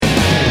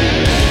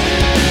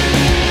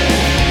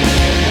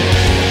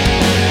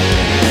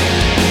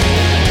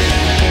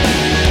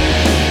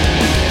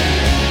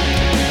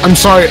I'm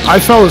sorry, I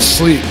fell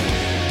asleep.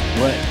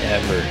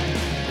 Whatever.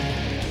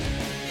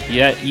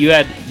 Yeah, you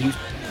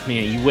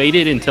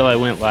waited until I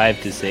went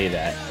live to say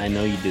that. I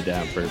know you did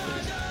that on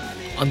purpose.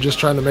 I'm just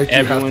trying to make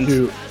Everyone's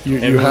a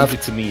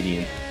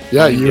comedian.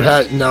 Yeah,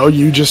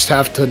 you just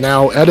have to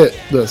now edit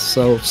this,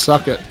 so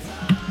suck it.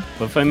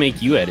 What if I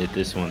make you edit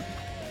this one?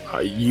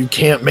 You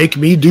can't make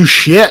me do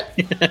shit.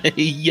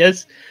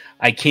 Yes,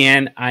 I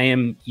can. I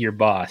am your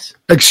boss.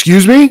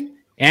 Excuse me?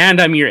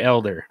 And I'm your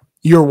elder.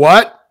 You're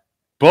what?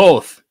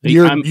 Both.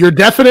 You're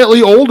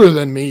definitely older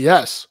than me,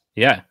 yes.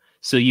 Yeah.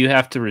 So you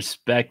have to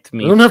respect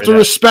me. You don't have to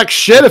respect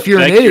shit if you're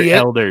an idiot. Your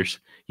elders.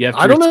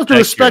 I don't have to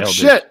respect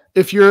shit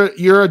if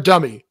you're a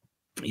dummy.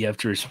 You have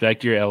to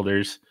respect your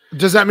elders.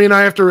 Does that mean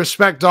I have to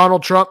respect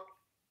Donald Trump?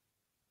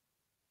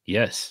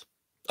 Yes.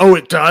 Oh,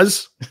 it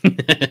does?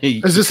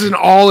 Is this an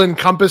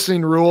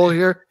all-encompassing rule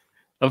here?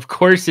 Of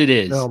course it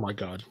is. Oh, my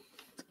God.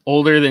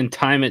 Older than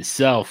time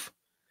itself.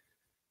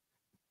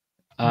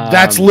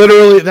 That's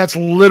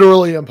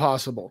literally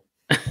impossible.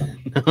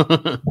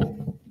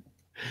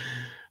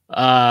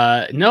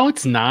 No,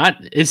 it's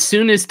not. As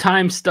soon as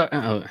time starts.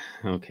 Oh,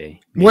 okay.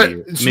 Yeah.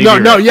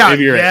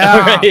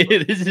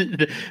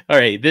 All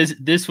right.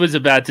 This was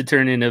about to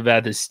turn into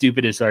about the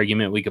stupidest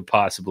argument we could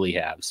possibly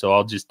have. So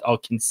I'll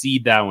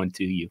concede that one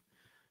to you.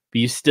 But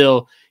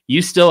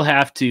you still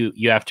have to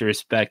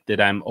respect that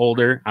I'm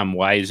older, I'm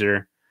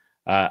wiser.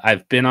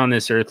 I've been on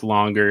this earth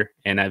longer,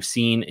 and I've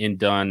seen and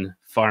done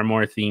far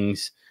more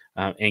things,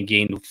 and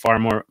gained far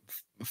more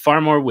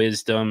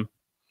wisdom.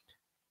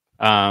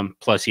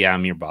 Plus, yeah,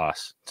 I'm your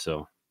boss.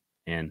 So,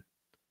 and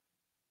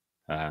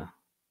you can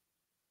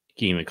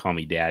even call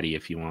me daddy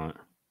if you want.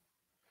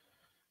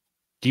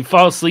 Do you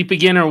fall asleep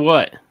again or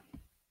what?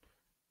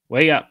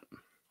 Wake up.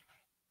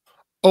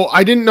 Oh,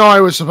 I didn't know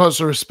I was supposed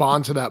to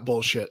respond to that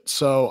bullshit.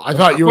 So I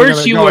thought you were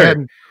going to go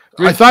ahead.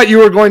 I thought you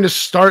were going to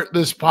start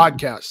this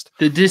podcast.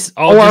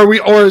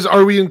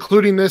 Are we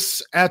including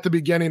this at the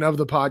beginning of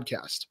the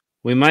podcast?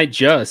 We might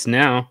just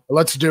now.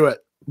 Let's do it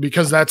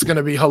because that's going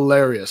to be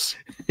hilarious.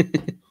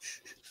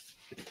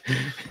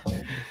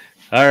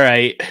 All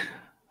right.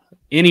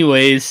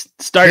 Anyways,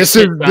 this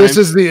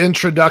is the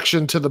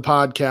introduction to the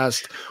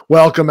podcast.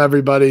 Welcome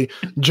everybody.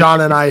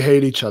 John and I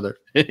hate each other.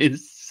 It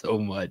is so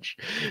much.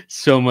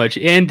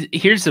 And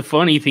here's the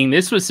funny thing: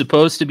 this was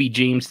supposed to be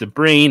James the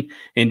Brain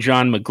and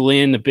John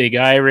McGlynn, the Big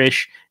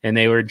Irish, and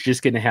they were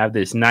just going to have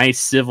this nice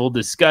civil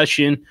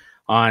discussion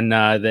on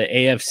the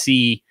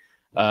AFC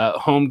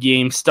home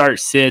game start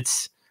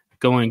sits,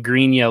 going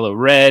green, yellow,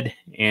 red,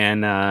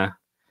 and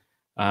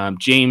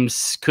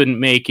James couldn't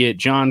make it,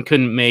 John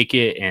couldn't make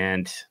it,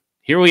 and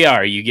here we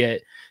are. You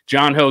get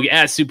John Hogue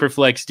at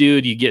SuperFlex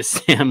Dude. You get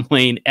Sam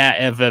Lane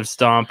at FF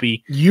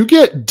Stompy. You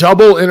get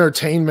double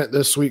entertainment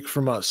this week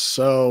from us,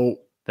 so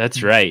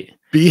that's right.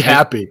 Be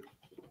happy.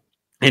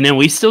 And then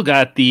we still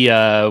got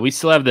we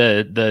still have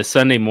the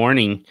Sunday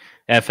morning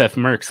FF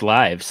Mercs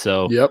live.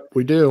 So yep,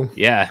 we do.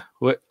 Yeah,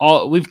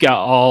 we've got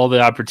all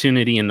the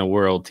opportunity in the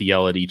world to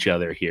yell at each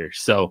other here.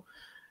 So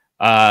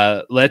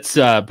let's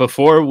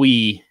before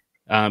we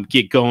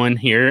get going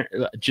here,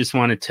 just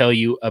want to tell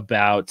you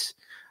about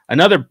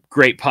another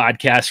great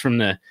podcast from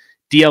the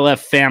DLF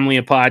family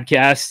of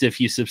podcasts. If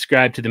you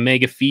subscribe to the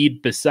mega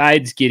feed,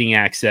 besides getting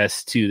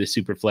access to the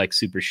SuperFlex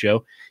Super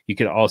Show, you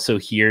can also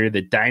hear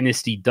the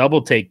Dynasty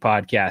Double Take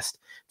podcast.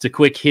 It's a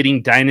quick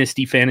hitting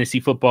Dynasty fantasy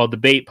football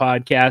debate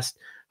podcast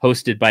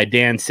hosted by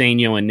Dan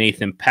Saino and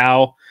Nathan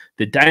Powell.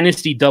 The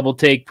Dynasty Double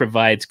Take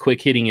provides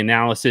quick hitting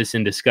analysis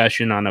and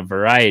discussion on a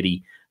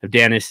variety of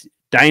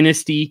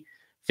Dynasty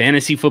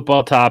fantasy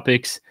football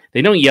topics.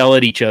 They don't yell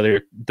at each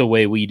other the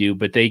way we do,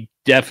 but they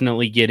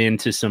definitely get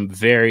into some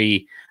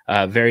very,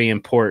 very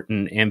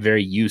important and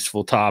very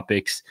useful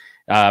topics,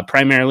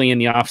 primarily in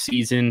the off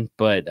season.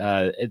 But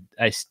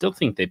I still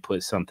think they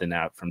put something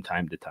out from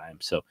time to time.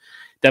 So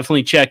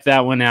definitely check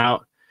that one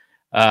out.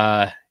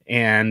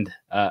 And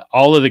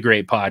all of the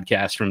great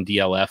podcasts from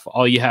DLF.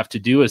 All you have to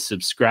do is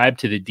subscribe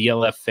to the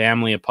DLF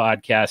family of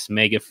podcasts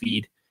mega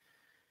feed.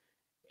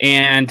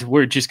 And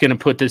we're just going to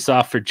put this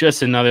off for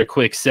just another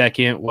quick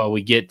second while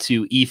we get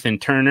to Ethan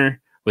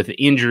Turner with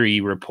the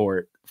injury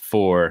report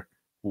for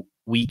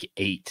week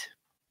 8.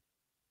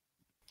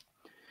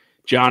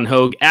 John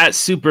Hogue at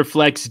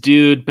SuperFlex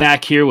Dude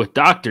back here with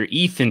Dr.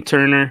 Ethan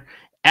Turner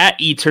at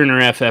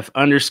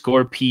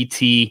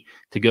eTurnerFF_PT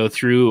to go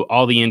through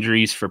all the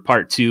injuries for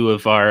part 2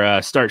 of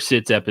our Start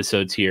Sits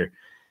episodes here.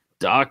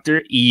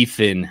 Dr.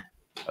 Ethan.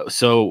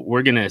 So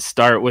we're going to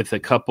start with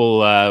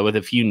with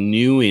a few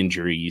new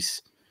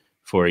injuries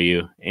for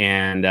you.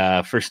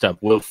 And first up,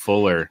 Will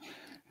Fuller.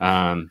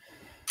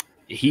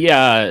 He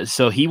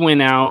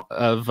went out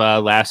of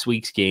last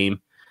week's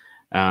game.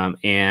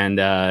 And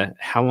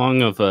how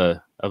long of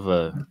a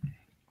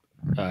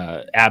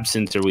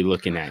absence are we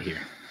looking at here?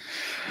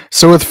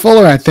 So with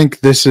Fuller, I think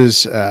this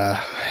is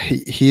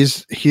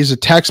he's a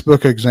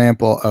textbook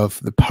example of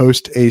the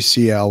post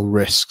ACL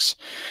risks.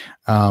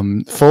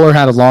 Fuller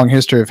had a long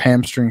history of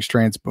hamstring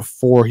strains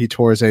before he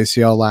tore his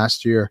ACL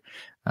last year.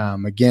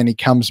 Again, he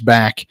comes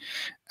back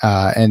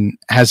and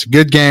has a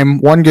good game,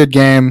 one good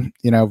game,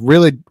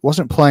 really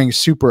wasn't playing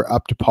super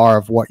up to par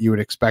of what you would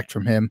expect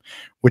from him,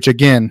 which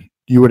again,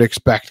 you would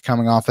expect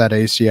coming off that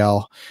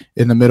ACL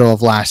in the middle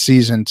of last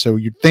season. So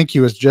you'd think he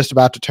was just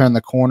about to turn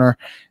the corner,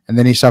 and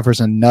then he suffers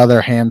another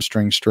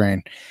hamstring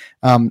strain.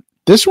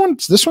 This one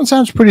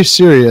sounds pretty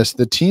serious.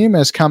 The team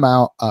has come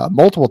out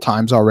multiple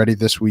times already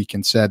this week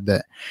and said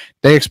that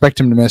they expect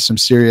him to miss some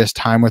serious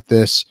time with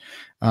this.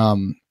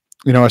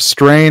 A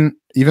strain,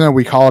 even though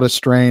we call it a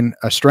strain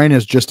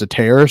is just a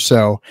tear.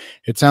 So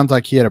it sounds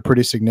like he had a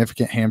pretty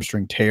significant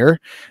hamstring tear.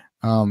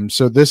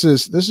 So this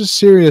is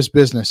serious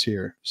business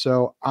here.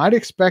 So I'd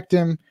expect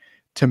him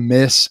to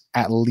miss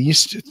at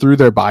least through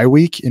their bye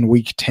week in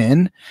week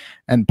 10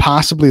 and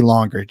possibly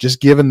longer, just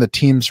given the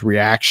team's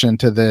reaction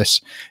to this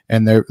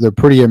and their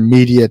pretty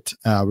immediate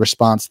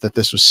response that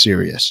this was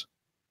serious.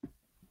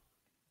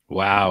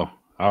 Wow.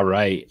 All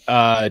right.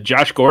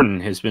 Josh Gordon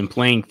has been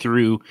playing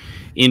through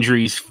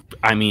injuries,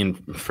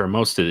 for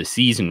most of the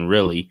season,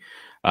 really.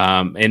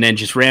 And then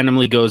just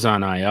randomly goes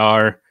on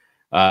IR.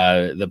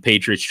 The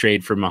Patriots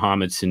trade for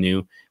Mohamed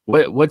Sanu.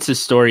 What's the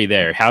story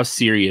there? How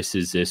serious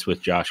is this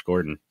with Josh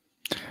Gordon?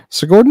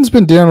 So Gordon's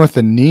been dealing with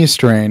a knee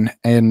strain,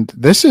 and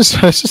this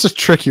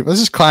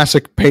is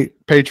classic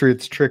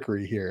Patriots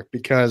trickery here,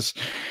 because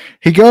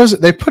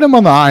they put him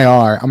on the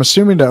IR, I'm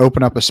assuming to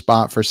open up a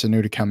spot for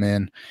Sanu to come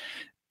in.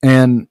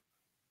 And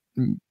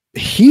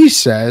he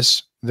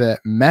says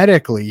that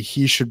medically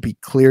he should be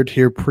cleared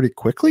here pretty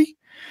quickly,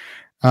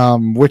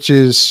 which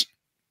is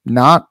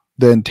not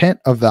the intent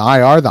of the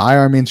IR. The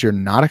IR means you're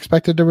not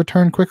expected to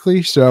return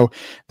quickly. So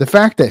the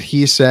fact that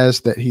he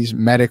says that he's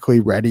medically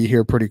ready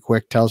here pretty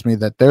quick tells me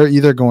that they're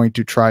either going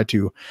to try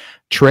to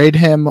trade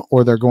him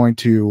or they're going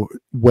to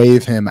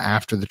waive him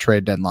after the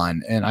trade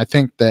deadline. And I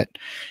think that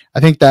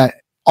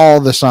all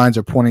the signs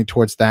are pointing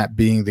towards that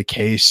being the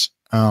case.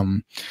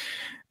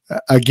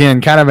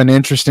 Again, kind of an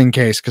interesting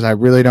case, because I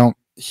really don't.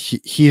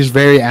 He's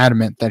very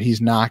adamant that he's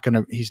not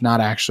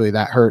actually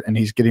that hurt and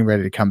he's getting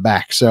ready to come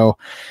back. So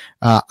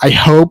I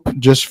hope,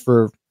 just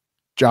for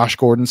Josh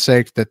Gordon's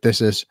sake, that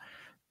this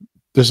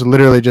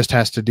literally just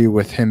has to do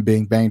with him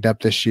being banged up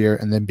this year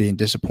and then being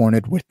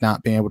disappointed with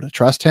not being able to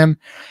trust him.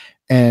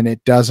 And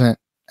it doesn't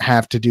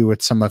have to do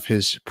with some of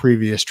his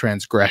previous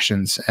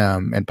transgressions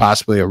and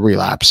possibly a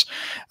relapse.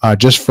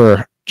 Just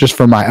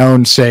for my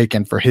own sake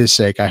and for his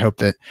sake, I hope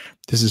that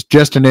this is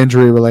just an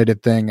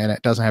injury-related thing and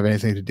it doesn't have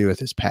anything to do with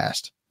his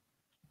past.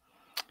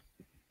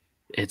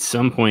 At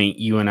some point,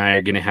 you and I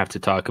are going to have to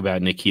talk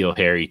about N'Keal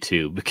Harry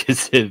too,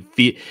 because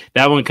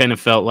that one kind of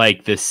felt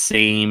like the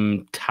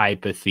same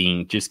type of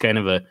thing. Just kind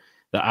of the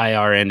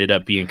IR ended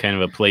up being kind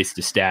of a place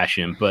to stash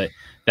him, but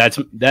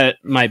that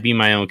might be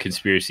my own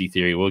conspiracy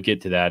theory. We'll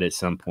get to that at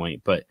some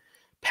point. But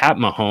Pat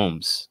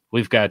Mahomes,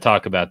 we've got to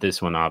talk about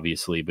this one,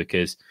 obviously,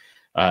 because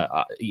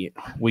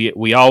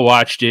we all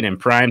watched it in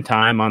prime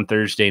time on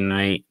Thursday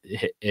night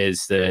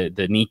as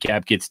the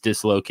kneecap gets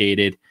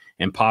dislocated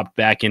and popped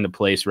back into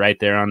place right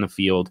there on the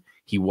field.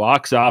 He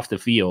walks off the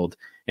field,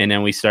 and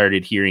then we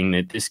started hearing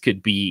that this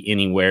could be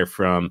anywhere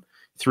from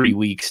 3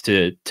 weeks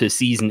to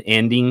season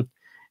ending.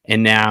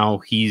 And now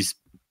he's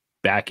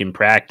back in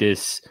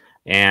practice,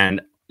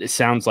 and it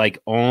sounds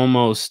like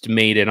almost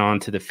made it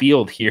onto the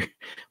field here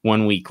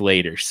 1 week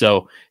later.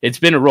 So it's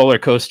been a roller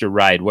coaster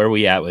ride. Where are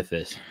we at with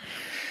this?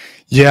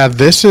 Yeah,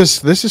 this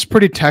is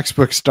pretty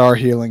textbook star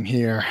healing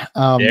here.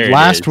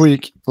 Last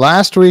week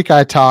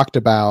I talked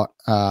about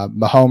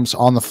Mahomes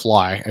on the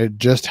fly. It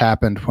just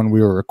happened when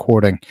we were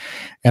recording,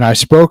 and I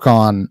spoke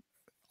on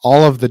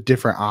all of the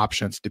different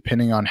options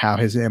depending on how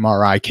his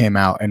MRI came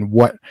out and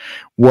what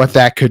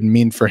that could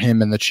mean for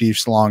him and the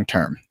Chiefs long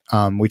term.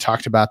 We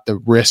talked about the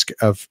risk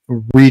of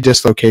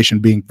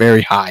redislocation being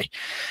very high.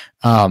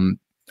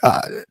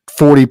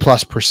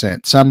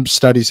 40+%. Some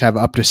studies have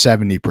up to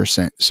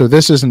 70%. So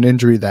this is an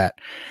injury that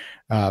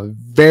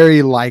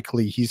very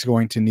likely he's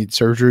going to need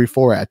surgery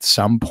for at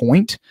some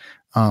point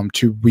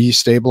to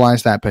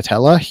restabilize that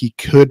patella. He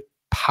could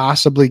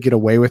possibly get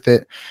away with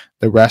it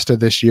the rest of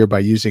this year by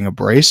using a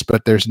brace,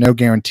 but there's no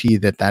guarantee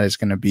that is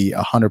going to be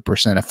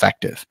 100%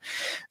 effective.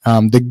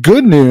 The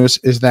good news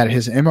is that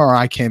his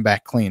MRI came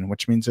back clean,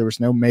 which means there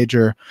was no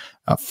major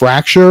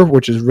fracture,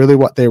 which is really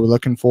what they were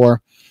looking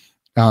for.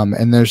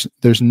 And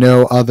there's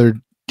no other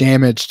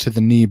damage to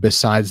the knee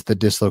besides the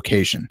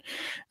dislocation.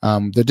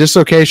 The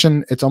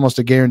dislocation, it's almost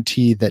a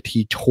guarantee that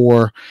he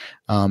tore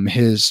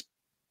his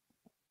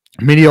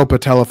medial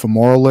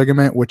patellofemoral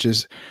ligament, which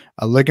is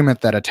a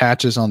ligament that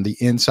attaches on the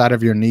inside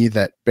of your knee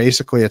that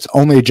basically its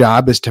only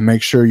job is to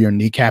make sure your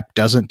kneecap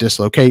doesn't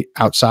dislocate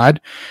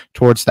outside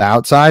towards the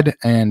outside.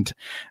 And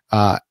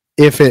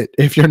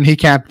if your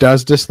kneecap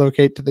does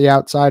dislocate to the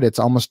outside, it's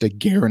almost a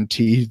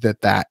guarantee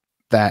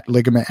that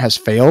ligament has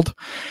failed.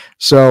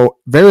 So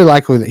very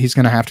likely that he's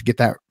going to have to get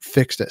that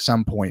fixed at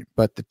some point,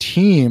 but the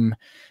team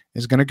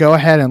is going to go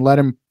ahead and let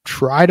him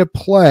try to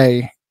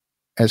play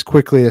as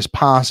quickly as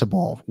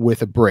possible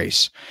with a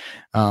brace.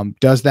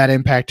 Does that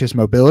impact his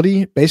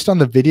mobility? Based on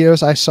the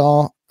videos I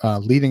saw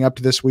leading up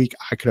to this week,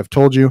 I could have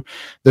told you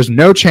there's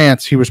no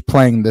chance he was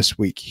playing this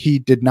week. He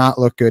did not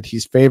look good.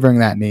 He's favoring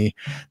that knee.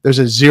 There's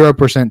a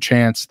 0%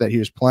 chance that he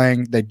was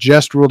playing. They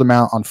just ruled him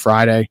out on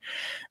Friday.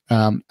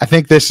 I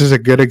think this is a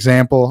good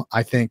example,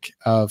 I think,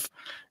 of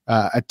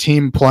a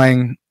team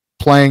playing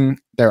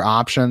their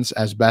options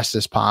as best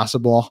as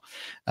possible.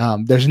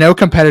 There's no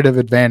competitive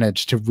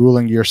advantage to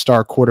ruling your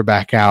star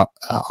quarterback out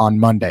on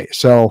Monday.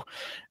 So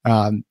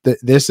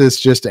this is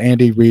just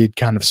Andy Reid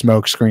kind of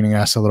smoke screening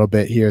us a little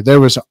bit here. There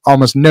was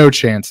almost no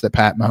chance that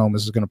Pat Mahomes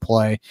is going to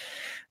play.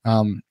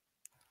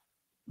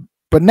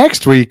 But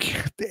next week,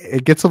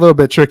 it gets a little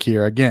bit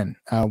trickier again.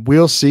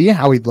 We'll see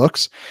how he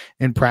looks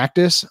in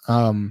practice.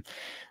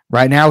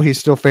 Right now, he's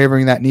still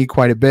favoring that knee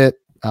quite a bit.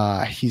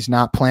 He's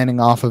not planning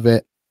off of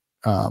it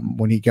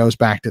when he goes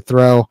back to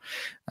throw.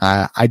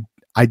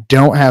 I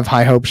don't have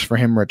high hopes for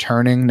him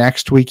returning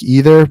next week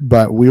either,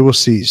 but we will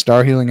see.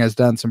 Star Healing has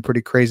done some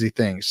pretty crazy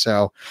things.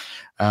 So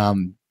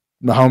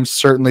Mahomes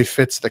certainly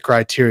fits the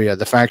criteria.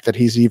 The fact that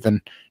he's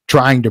even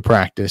trying to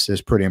practice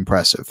is pretty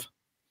impressive.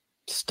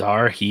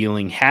 Star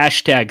Healing,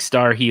 hashtag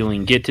Star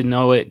Healing. Get to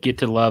know it, get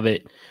to love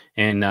it,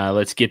 and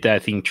let's get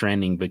that thing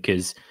trending,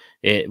 because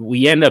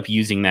we end up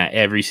using that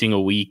every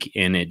single week,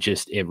 and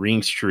it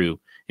rings true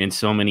in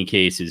so many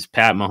cases.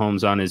 Pat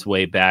Mahomes on his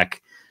way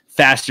back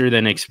faster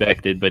than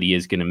expected, but he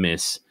is going to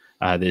miss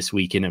this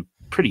week in a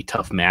pretty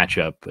tough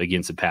matchup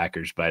against the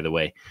Packers, by the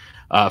way.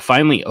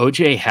 Finally,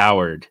 O.J.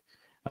 Howard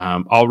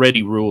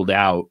already ruled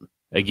out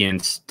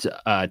against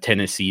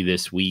Tennessee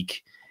this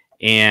week.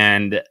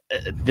 And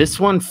this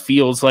one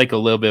feels like a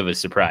little bit of a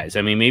surprise.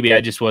 I mean, maybe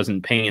I just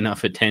wasn't paying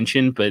enough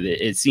attention, but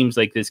it seems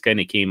like this kind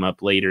of came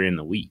up later in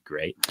the week,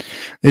 right?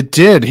 It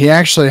did. He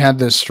actually had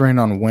this strain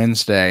on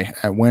Wednesday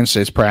at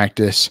Wednesday's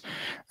practice.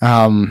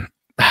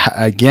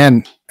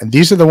 Again,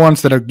 these are the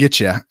ones that'll get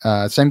you.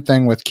 Same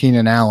thing with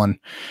Keenan Allen,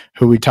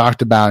 who we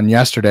talked about in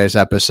yesterday's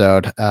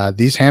episode.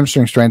 These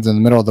hamstring strains in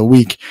the middle of the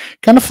week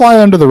kind of fly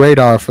under the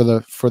radar for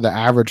the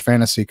average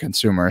fantasy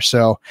consumer.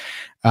 So,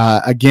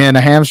 again,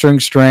 a hamstring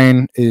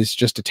strain is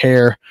just a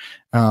tear.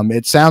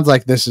 It sounds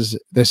like this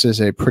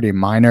is a pretty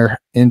minor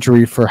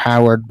injury for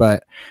Howard,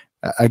 but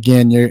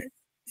again,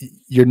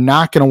 you're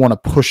not going to want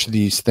to push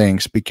these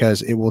things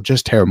because it will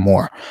just tear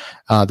more.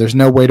 There's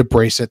no way to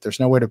brace it. There's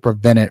no way to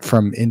prevent it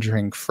from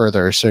injuring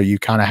further. So you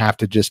kind of have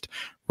to just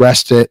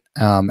rest it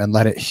and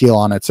let it heal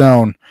on its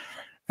own.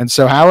 And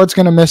so Howard's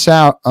going to miss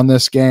out on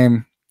this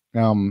game.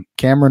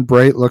 Cameron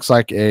Brate looks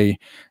like a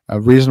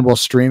reasonable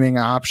streaming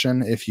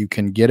option if you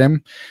can get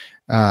him.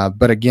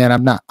 But again,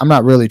 I'm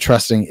not really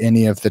trusting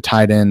any of the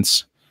tight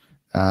ends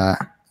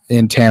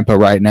in Tampa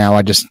right now.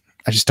 I just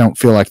don't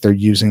feel like they're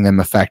using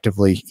them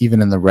effectively,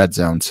 even in the red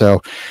zone.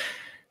 So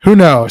who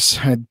knows?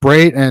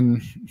 Brate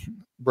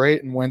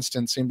and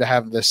Winston seem to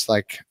have this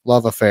like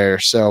love affair.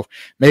 So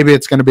maybe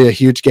it's going to be a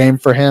huge game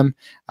for him.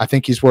 I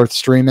think he's worth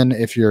streaming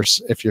if you're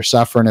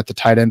suffering at the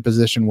tight end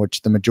position,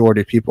 which the majority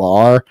of people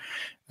are.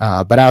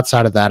 But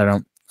outside of that, I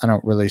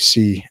don't really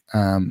see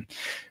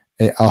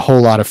a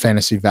whole lot of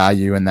fantasy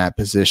value in that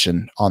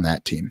position on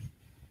that team.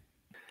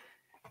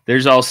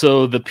 There's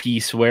also the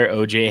piece where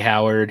O.J.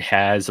 Howard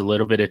has a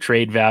little bit of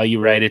trade value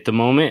right at the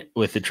moment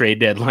with the trade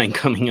deadline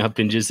coming up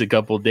in just a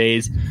couple of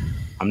days.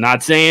 I'm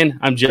not saying,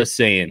 I'm just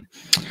saying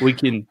we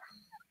can.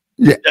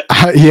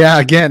 Yeah.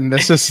 Again,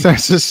 this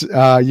is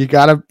you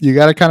gotta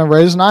kind of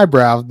raise an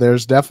eyebrow.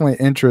 There's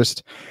definitely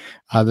interest.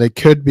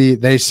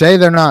 They say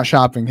they're not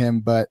shopping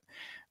him, but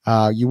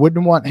you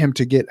wouldn't want him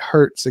to get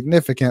hurt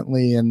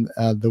significantly in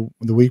the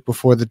week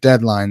before the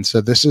deadline.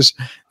 So this is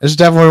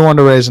definitely one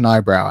to raise an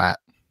eyebrow at.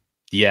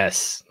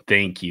 Yes,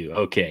 thank you.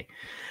 Okay,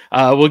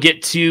 we'll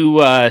get to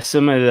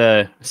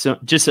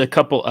just a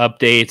couple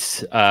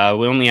updates.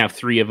 We only have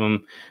 3 of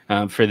them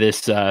for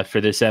this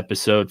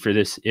episode, for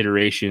this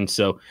iteration.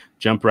 So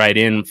jump right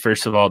in.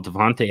 First of all,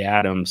 Davante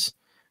Adams,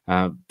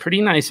 pretty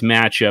nice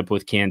matchup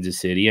with Kansas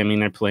City. I mean,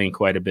 they're playing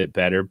quite a bit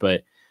better,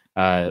 but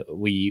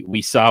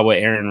we saw what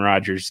Aaron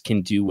Rodgers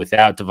can do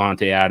without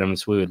Davante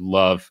Adams. We would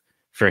love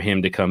for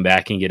him to come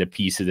back and get a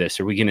piece of this.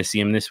 Are we going to see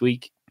him this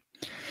week?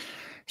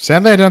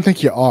 Sadly, I don't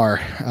think you are.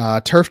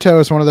 Turf toe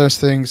is one of those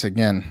things.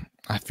 Again,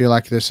 I feel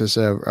like this is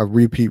a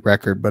repeat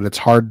record, but it's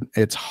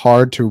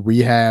hard to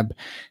rehab,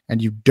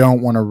 and you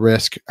don't want to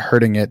risk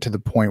hurting it to the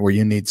point where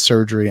you need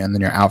surgery and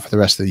then you're out for the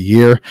rest of the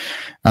year.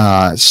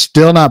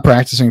 Still not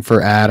practicing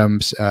for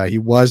Adams. He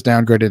was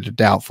downgraded to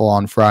doubtful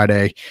on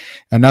Friday.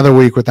 Another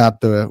week without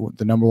the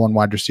number 1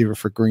 wide receiver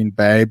for Green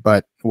Bay,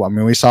 but I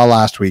mean, we saw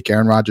last week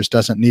Aaron Rodgers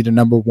doesn't need a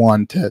number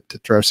 1 to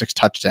throw 6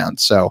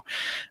 touchdowns. So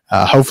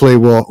hopefully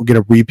we'll get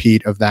a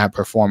repeat of that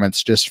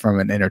performance just from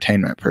an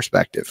entertainment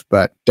perspective,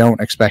 but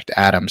don't expect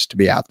Adams to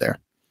be out there.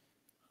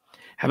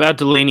 How about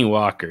Delaney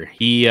Walker?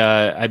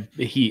 I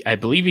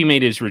believe he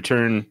made his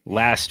return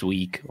last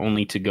week,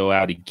 only to go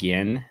out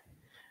again.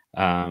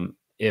 Correct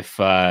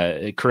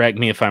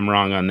me if I'm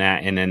wrong on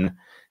that. And then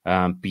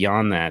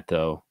beyond that,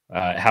 though,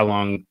 How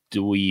long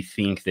do we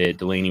think that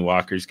Delanie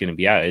Walker is going to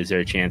be out? Is there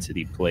a chance that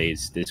he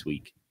plays this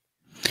week?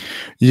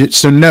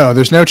 So no,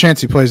 there's no chance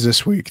he plays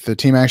this week. The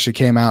team actually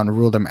came out and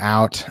ruled him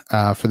out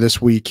for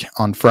this week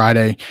on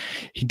Friday.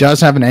 He does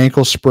have an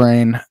ankle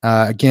sprain.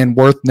 Again,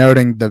 worth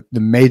noting the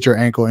major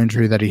ankle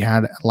injury that he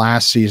had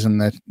last season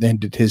that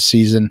ended his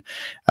season.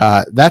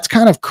 That's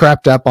kind of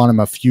crept up on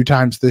him a few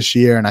times this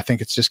year, and I think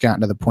it's just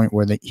gotten to the point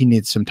where he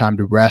needs some time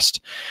to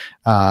rest.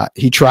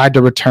 He tried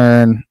to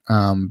return,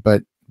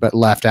 but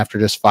left after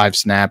just 5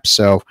 snaps.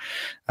 So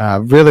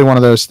really one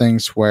of those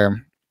things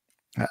where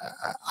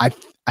I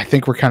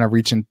think we're kind of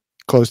reaching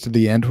close to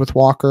the end with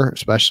Walker,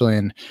 especially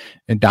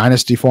in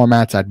dynasty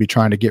formats. I'd be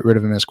trying to get rid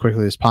of him as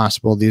quickly as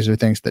possible. These are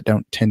things that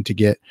don't tend to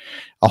get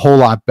a whole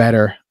lot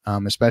better,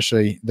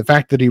 especially the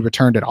fact that he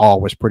returned at all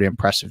was pretty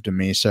impressive to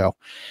me. So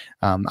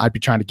I'd be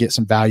trying to get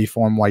some value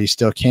for him while you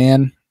still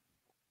can.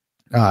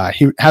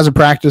 He hasn't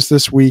practiced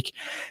this week.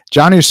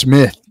 Jonnu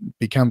Smith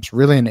becomes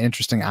really an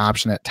interesting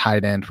option at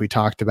tight end. We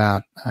talked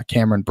about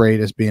Cameron Brate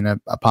as being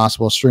a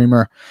possible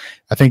streamer.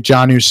 I think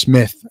Jonnu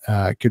Smith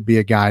could be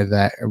a guy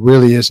that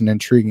really is an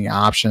intriguing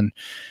option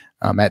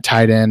at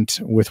tight end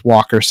with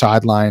Walker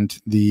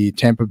sidelined. The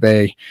Tampa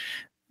Bay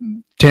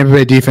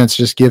defense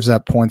just gives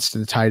up points to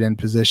the tight end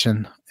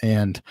position,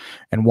 and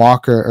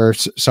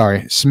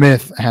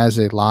Smith has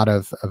a lot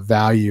of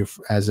value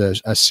as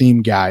a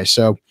seam guy.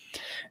 So,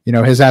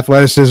 his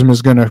athleticism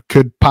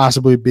could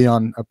possibly be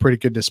on a pretty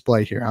good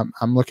display here.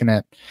 I'm looking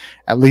at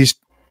least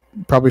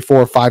probably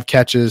 4 or 5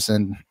 catches,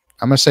 and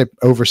I'm going to say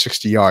over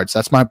 60 yards.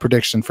 That's my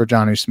prediction for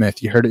Jonnu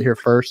Smith. You heard it here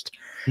first.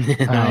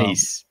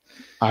 Nice.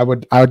 I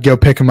would go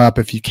pick him up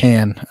if you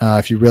can,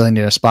 if you really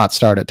need a spot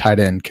start at tight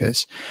end,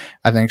 because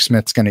I think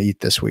Smith's going to eat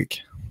this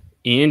week.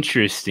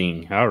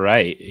 Interesting. All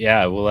right.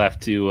 Yeah, we'll have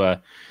to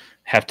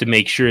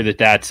make sure that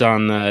that's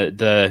on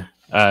the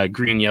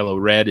green, yellow,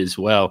 red as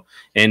well.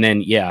 And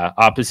then,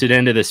 opposite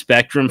end of the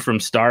spectrum from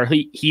star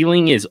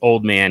healing is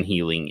old man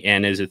healing.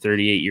 And as a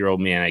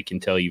 38-year-old man, I can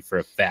tell you for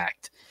a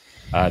fact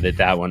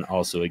that one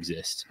also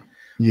exists.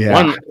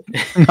 Yeah,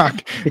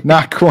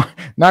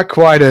 not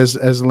quite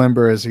as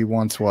limber as he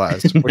once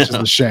was, which is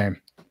a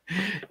shame.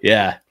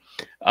 Yeah.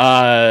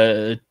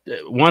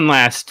 One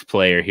last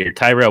player here,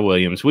 Tyrell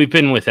Williams. We've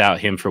been without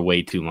him for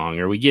way too long.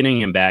 Are we getting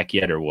him back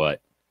yet or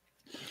what?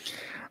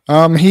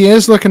 He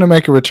is looking to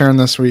make a return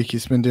this week.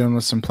 He's been dealing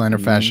with some plantar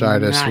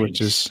fasciitis, which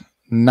is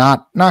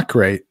not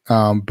great.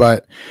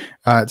 But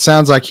it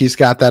sounds like he's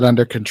got that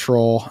under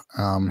control.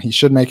 He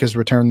should make his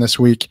return this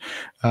week.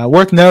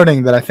 Worth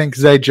noting that I think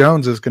Zay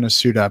Jones is going to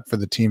suit up for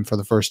the team for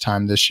the first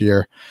time this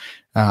year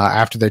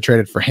after they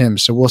traded for him.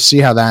 So we'll see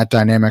how that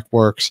dynamic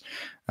works.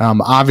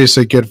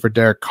 Obviously good for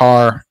Derek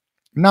Carr,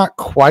 not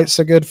quite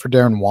so good for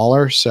Darren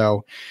Waller.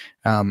 So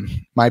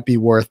might be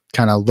worth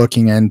kind of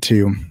looking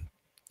into.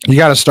 You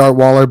got to start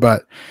Waller,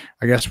 but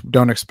I guess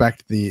don't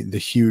expect the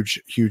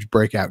huge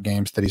breakout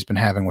games that he's been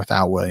having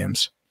without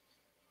Williams.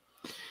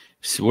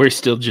 So we're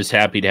still just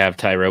happy to have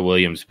Tyrell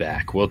Williams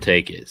back. We'll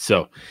take it.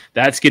 So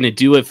that's going to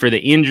do it for the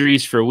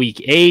injuries for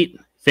week 8.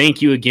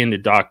 Thank you again to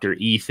Dr.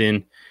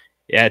 Ethan.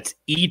 That's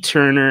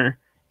eTurner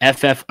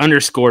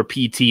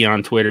FF_PT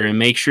on Twitter. And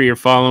make sure you're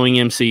following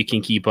him so you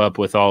can keep up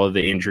with all of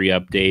the injury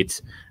updates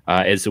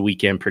as the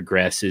weekend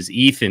progresses.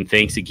 Ethan,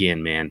 thanks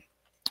again, man.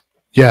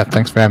 Yeah,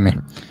 thanks for having me.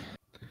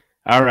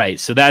 All right,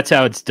 so that's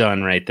how it's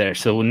done right there.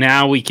 So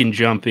now we can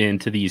jump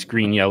into these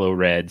green, yellow,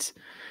 reds.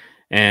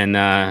 And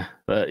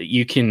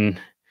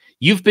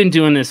you've been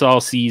doing this all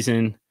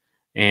season.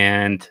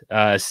 And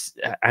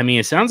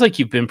it sounds like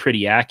you've been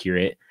pretty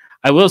accurate.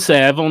 I will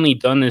say I've only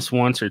done this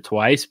once or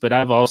twice, but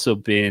I've also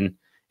been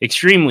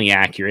extremely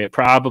accurate,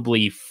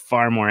 probably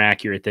far more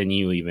accurate than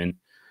you even.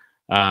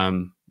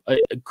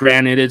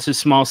 Granted, it's a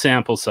small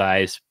sample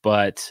size,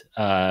 but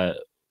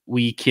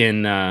we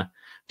can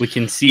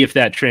see if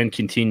that trend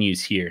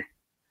continues here.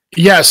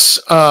 Yes.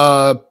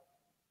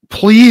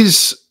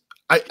 Please.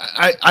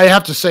 I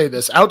have to say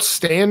this.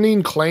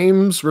 Outstanding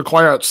claims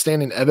require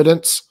outstanding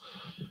evidence.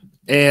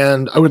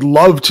 And I would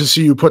love to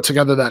see you put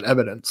together that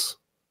evidence.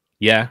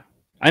 Yeah.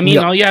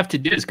 All you have to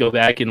do is go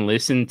back and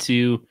listen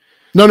to.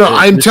 No,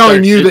 I'm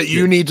telling you that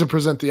you need to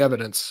present the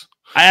evidence.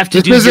 I have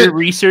to do your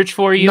research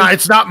for you? No,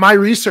 it's not my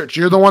research.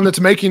 You're the one that's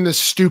making this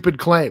stupid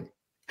claim.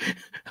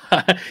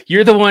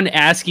 You're the one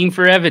asking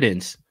for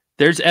evidence.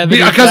 There's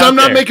evidence because I'm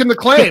not making the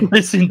claim.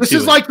 This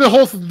is like the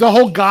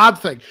whole God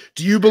thing.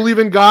 Do you believe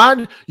in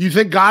God? You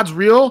think God's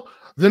real?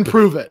 Then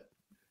prove it.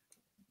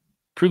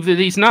 Prove that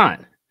he's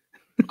not.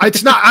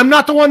 It's not. I'm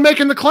not the one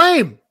making the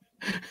claim.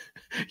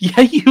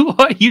 Yeah, you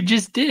are. You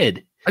just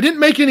did. I didn't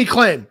make any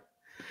claim.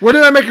 Where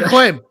did I make a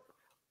claim?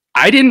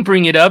 I didn't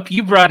bring it up.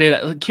 You brought it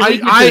up.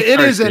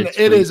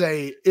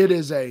 It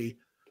is a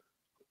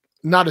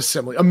not a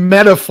simile, a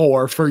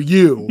metaphor for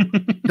you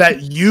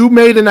that you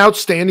made an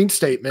outstanding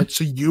statement,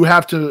 so you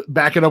have to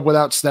back it up with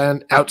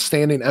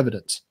outstanding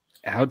evidence.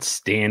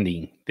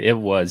 Outstanding. It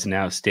was an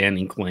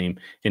outstanding claim,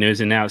 and it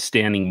was an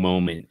outstanding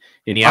moment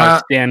in the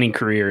outstanding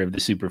career of the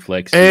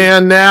SuperFlex.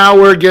 And now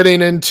we're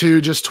getting into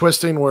just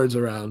twisting words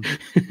around.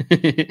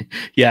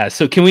 Yeah,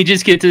 so can we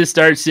just get to the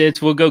start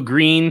sits? We'll go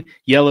green,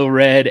 yellow,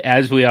 red,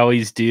 as we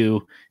always do.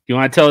 Do you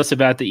want to tell us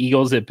about the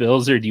Eagles at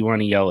Bills, or do you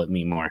want to yell at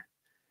me more?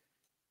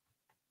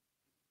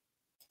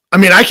 I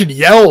mean, I could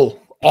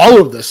yell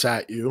all of this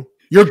at you.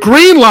 Your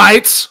green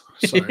lights.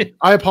 Sorry.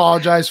 I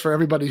apologize for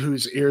everybody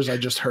whose ears I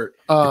just hurt.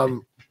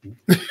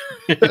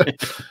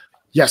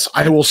 Yes,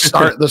 I will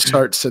start the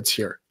start sits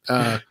here.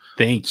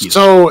 Thank you.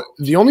 So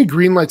the only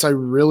green lights I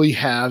really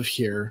have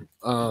here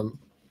are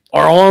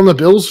all on the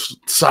Bills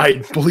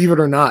side, believe it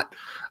or not.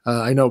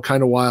 I know,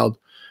 kind of wild.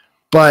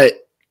 But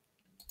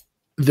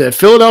the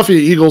Philadelphia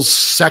Eagles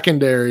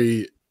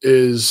secondary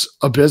is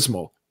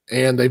abysmal,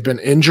 and they've been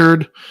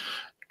injured,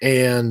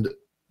 and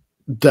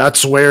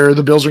that's where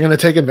the Bills are going to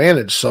take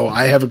advantage. So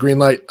I have a green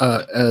light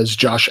as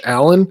Josh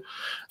Allen.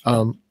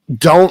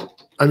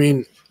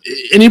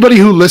 Anybody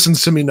who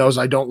listens to me knows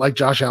I don't like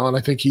Josh Allen.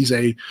 I think he's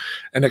an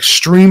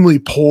extremely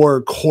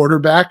poor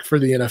quarterback for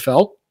the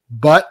NFL,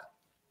 but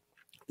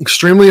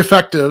extremely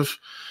effective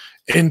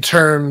in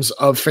terms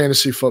of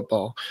fantasy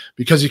football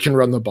because he can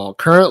run the ball.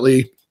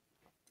 Currently,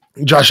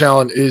 Josh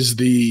Allen is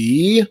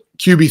the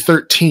QB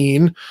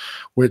 13,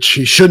 which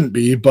he shouldn't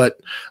be, but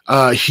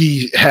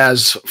he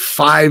has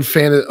 5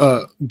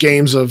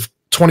 games of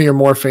 20 or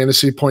more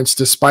fantasy points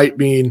despite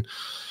being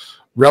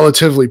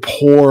relatively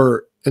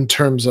poor in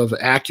terms of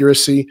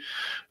accuracy.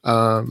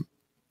 But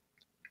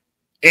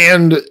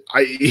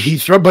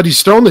he's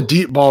thrown the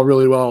deep ball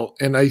really well.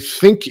 And I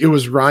think it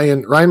was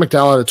Ryan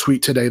McDowell had a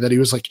tweet today that he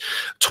was like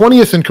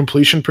 20th in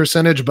completion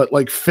percentage, but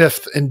like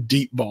 5th in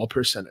deep ball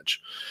percentage.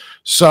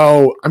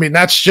 So, I mean,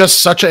 that's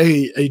just such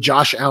a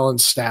Josh Allen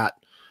stat.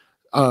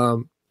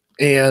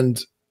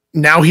 And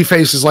now he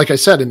faces, like I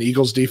said, an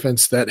Eagles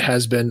defense that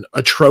has been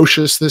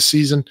atrocious this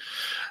season.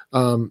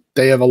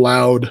 They have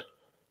allowed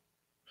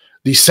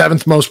the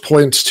 7th most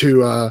points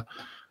to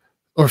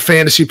or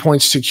fantasy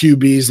points to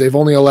QBs. They've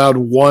only allowed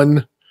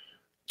 1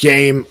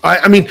 game. All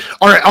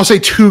right, I'll say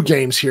 2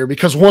 games here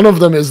because one of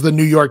them is the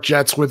New York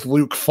Jets with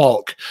Luke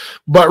Falk.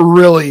 But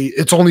really,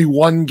 it's only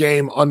 1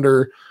 game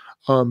under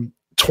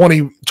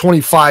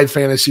 25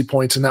 fantasy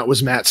points, and that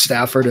was Matt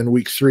Stafford in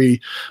week 3.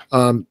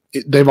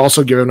 They've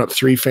also given up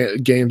 3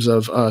 games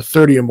of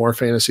 30 or more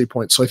fantasy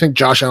points. So I think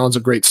Josh Allen's a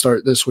great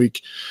start this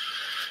week.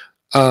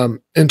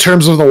 In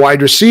terms of the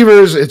wide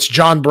receivers, it's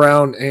John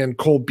Brown and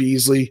Cole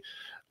Beasley.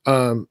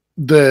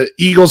 The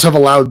Eagles have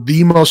allowed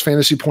the most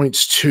fantasy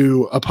points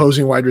to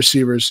opposing wide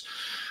receivers.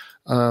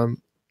 I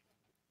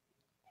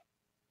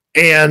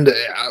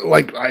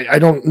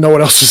don't know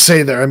what else to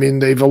say there. I mean,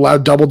 they've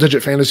allowed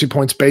double-digit fantasy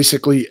points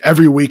basically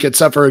every week,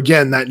 except for,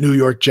 again, that New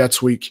York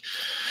Jets week.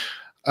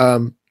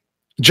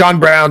 John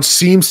Brown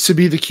seems to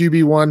be the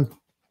QB1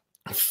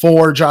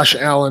 for Josh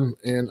Allen,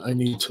 and I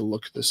need to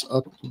look this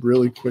up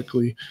really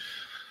quickly.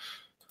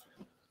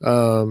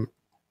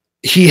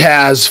 He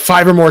has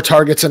 5 or more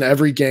targets in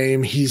every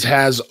game. He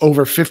has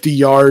over 50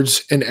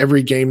 yards in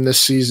every game this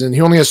season.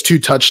 He only has 2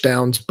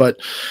 touchdowns, but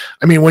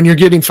I mean, when you're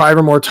getting 5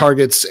 or more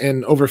targets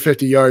and over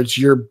 50 yards,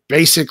 you're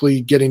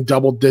basically getting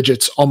double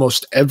digits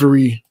almost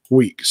every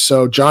week.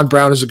 So John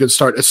Brown is a good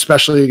start,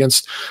 especially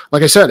against,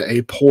 like I said,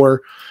 a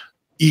poor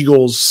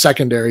Eagles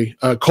secondary.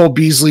 Cole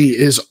Beasley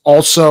is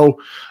also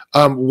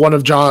one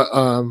of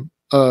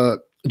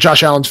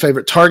Josh Allen's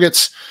favorite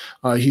targets.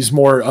 He's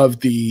more of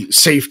the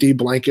safety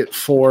blanket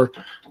for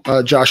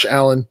Josh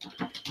Allen.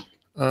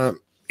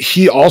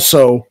 He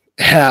also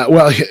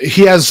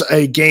he has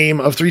a game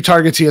of 3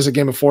 targets. He has a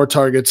game of 4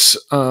 targets,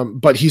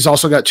 but he's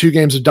also got 2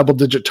 games of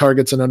double-digit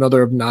targets and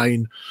another of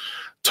 9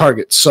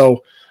 targets.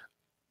 So,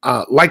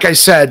 like I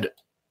said,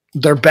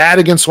 they're bad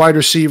against wide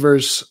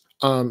receivers.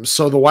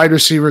 So the wide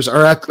receivers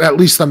are at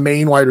least the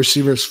main wide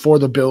receivers for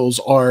the Bills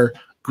are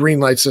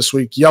green lights this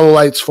week. Yellow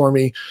lights for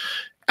me.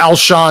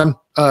 Alshon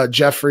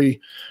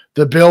Jeffrey.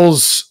 The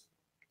Bills,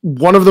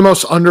 one of the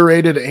most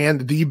underrated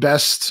and the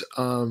best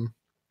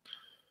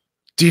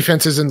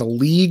defenses in the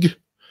league.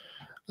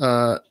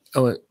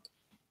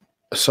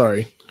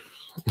 Sorry.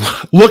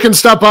 Looking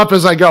stuff up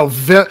as I go.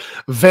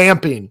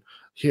 Vamping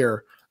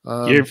here.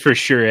 You're for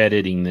sure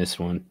editing this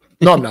one.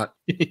 No, I'm not.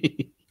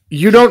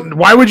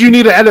 Why would you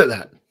need to edit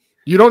that?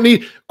 You don't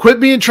need,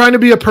 quit trying to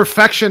be a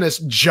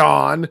perfectionist,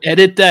 John.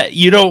 Edit that.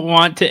 You don't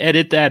want to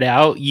edit that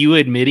out. You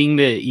admitting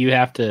that you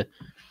have to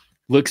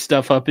look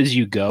stuff up as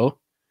you go.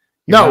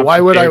 No, why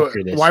would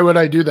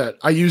I do that?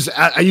 I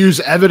use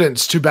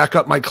evidence to back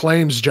up my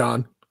claims,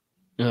 John.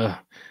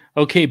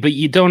 Okay, but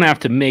you don't have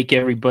to make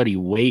everybody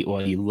wait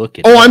while you look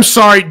at it. I'm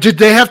sorry. Did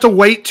they have to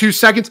wait 2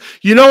 seconds?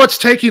 You know what's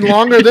taking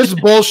longer? This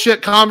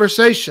bullshit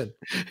conversation.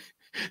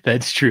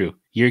 That's true.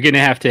 You're going to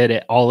have to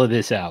edit all of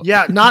this out.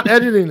 Yeah, not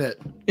editing it.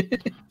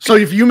 So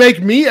if you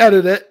make me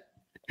edit it,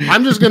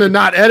 I'm just going to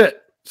not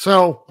edit.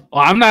 So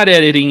I'm not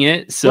editing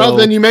it. So well,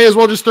 then you may as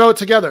well just throw it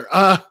together.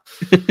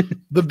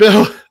 The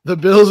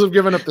Bills have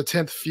given up the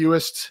 10th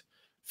fewest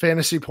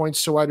fantasy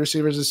points to wide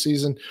receivers this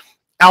season.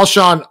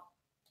 Alshon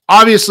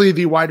obviously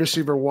the wide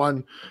receiver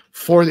one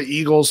for the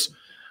Eagles,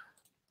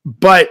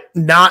 but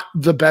not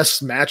the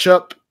best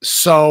matchup.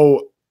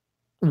 So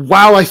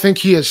while I think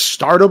he is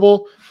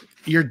startable,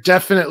 you're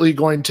definitely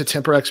going to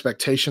temper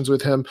expectations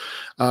with him.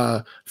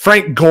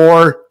 Frank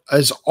Gore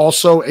is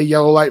also a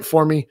yellow light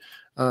for me.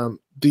 The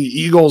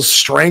Eagles'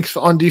 strength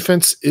on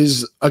defense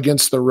is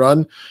against the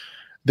run.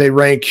 They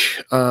rank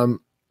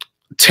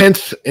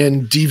 10th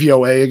in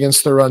DVOA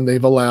against the run.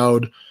 They've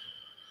allowed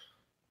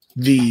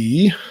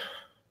the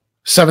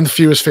 7th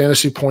fewest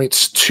fantasy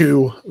points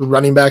to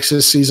running backs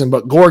this season,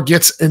 but Gore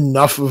gets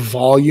enough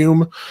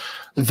volume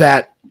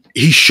that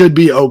he should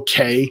be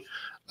okay.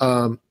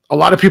 A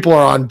lot of people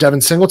are on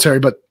Devin Singletary,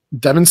 but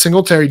Devin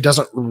Singletary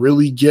doesn't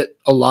really get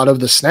a lot of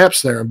the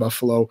snaps there in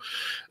Buffalo.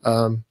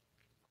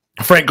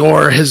 Frank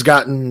Gore has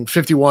gotten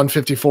 51,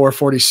 54,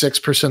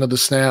 46% of the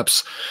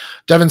snaps.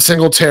 Devin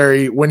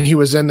Singletary, when he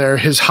was in there,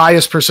 his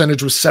highest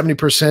percentage was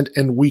 70%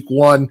 in week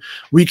 1.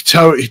 Week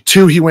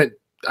 2, he went,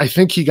 I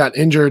think he got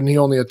injured and he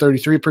only had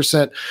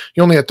 33%.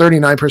 He only had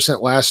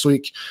 39% last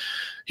week.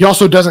 He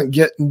also doesn't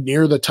get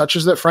near the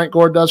touches that Frank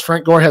Gore does.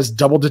 Frank Gore has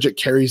double-digit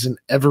carries in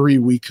every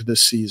week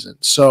this season.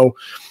 So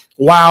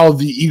while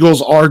the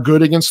Eagles are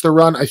good against the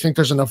run, I think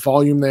there's enough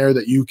volume there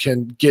that you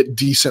can get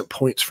decent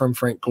points from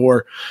Frank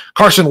Gore.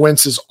 Carson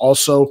Wentz is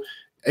also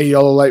a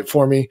yellow light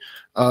for me.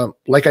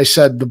 Like I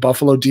said, the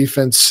Buffalo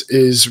defense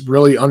is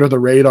really under the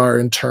radar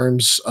in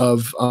terms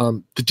of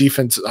the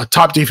defense,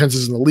 top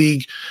defenses in the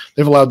league.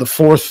 They've allowed the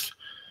 4th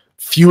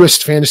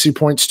fewest fantasy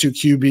points to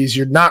QBs.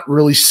 You're not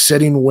really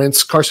sitting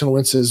Wentz. Carson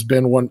Wentz has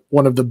been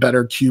one of the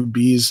better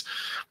QBs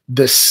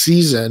this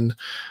season,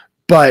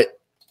 but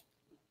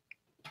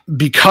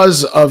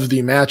because of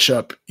the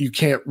matchup, you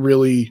can't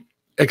really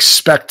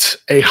expect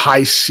a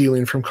high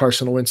ceiling from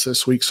Carson Wentz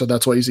this week, so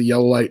that's why he's a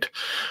yellow light.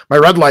 My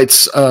red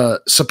light's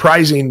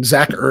surprising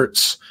Zach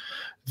Ertz.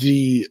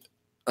 The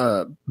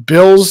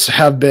Bills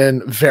have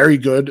been very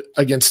good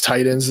against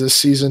tight ends this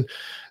season.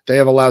 They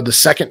have allowed the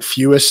 2nd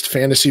fewest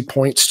fantasy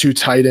points to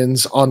tight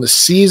ends on the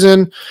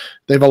season.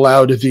 They've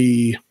allowed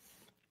the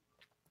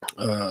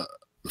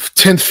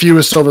 10th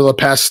fewest over the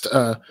past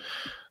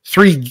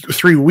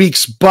three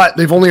weeks, but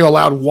they've only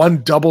allowed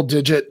 1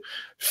 double-digit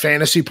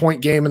fantasy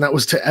point game, and that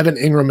was to Evan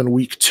Ingram in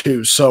week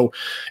 2. So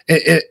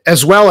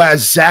as well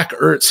as Zach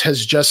Ertz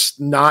has just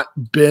not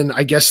been,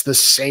 I guess, the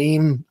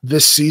same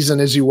this season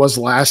as he was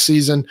last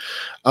season,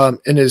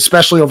 and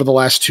especially over the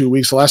last 2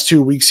 weeks. The last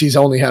 2 weeks, he's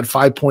only had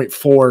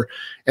 5.4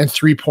 and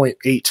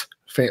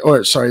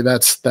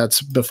 3.8.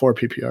 That's before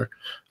PPR.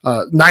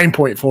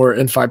 9.4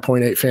 and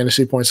 5.8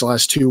 fantasy points the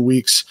last 2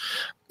 weeks.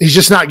 He's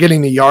just not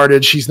getting the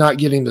yardage. He's not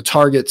getting the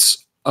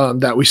targets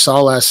that we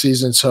saw last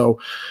season.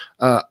 So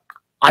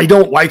I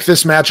don't like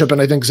this matchup,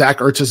 and I think Zach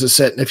Ertz is a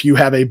sit. And if you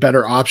have a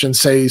better option,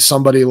 say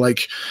somebody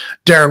like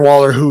Darren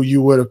Waller, who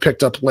you would have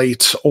picked up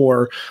late,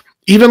 or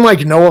even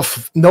like Noah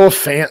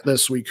Fant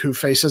this week, who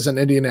faces an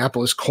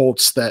Indianapolis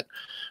Colts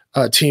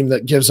team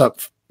that gives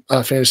up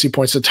fantasy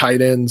points to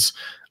tight ends,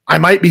 I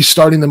might be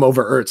starting them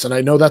over Ertz. And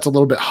I know that's a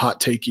little bit hot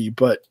takey,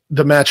 but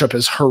the matchup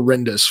is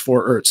horrendous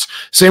for Ertz.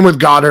 Same with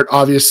Goddard,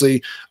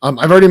 obviously.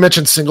 I've already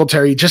mentioned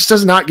Singletary. He just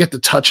does not get the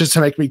touches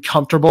to make me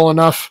comfortable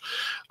enough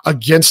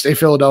against a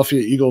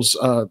Philadelphia Eagles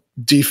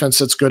defense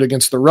that's good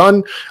against the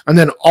run, and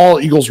then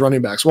all Eagles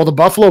running backs. While the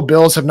Buffalo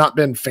Bills have not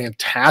been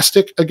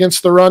fantastic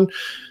against the run,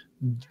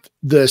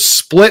 the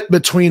split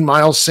between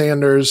Miles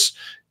Sanders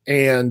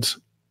and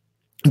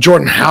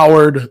Jordan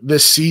Howard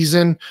this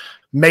season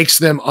makes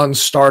them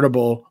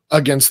unstartable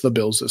against the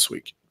Bills this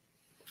week.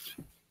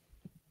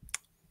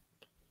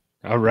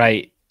 All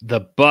right.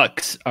 The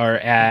Bucks are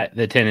at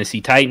the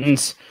Tennessee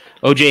Titans.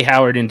 OJ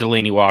Howard and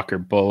Delaney Walker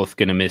both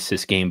going to miss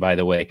this game, by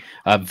the way.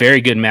 A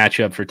very good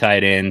matchup for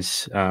tight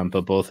ends,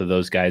 but both of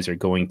those guys are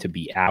going to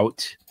be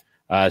out.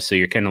 So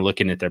you're kind of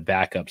looking at their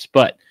backups.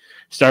 But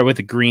start with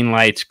the green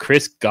lights.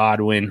 Chris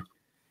Godwin.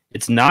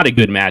 It's not a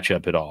good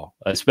matchup at all,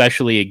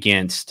 especially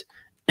against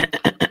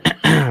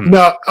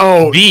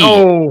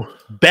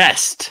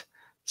best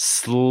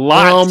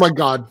slot. Oh my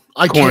God!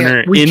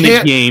 Corner in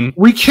the game.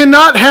 We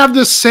cannot have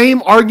the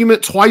same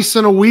argument twice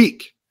in a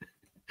week.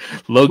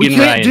 Logan Ryan.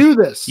 We can't do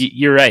this.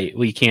 You're right.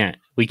 We can't.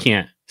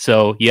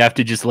 So you have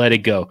to just let it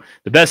go.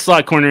 The best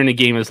slot corner in the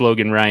game is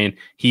Logan Ryan.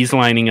 He's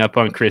lining up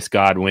on Chris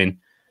Godwin.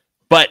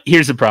 But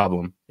here's the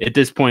problem. At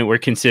this point, we're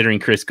considering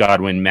Chris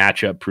Godwin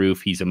matchup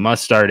proof. He's a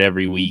must start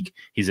every week.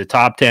 He's a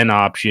top 10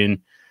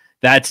 option.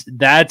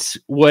 That's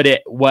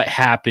what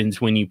happens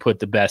when you put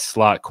the best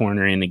slot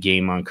corner in the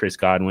game on Chris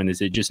Godwin,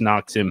 is it just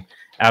knocks him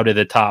out of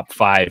the top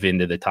 5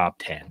 into the top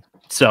 10.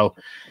 So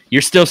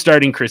you're still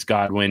starting Chris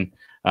Godwin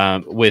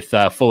with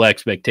full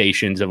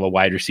expectations of a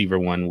wide receiver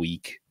 1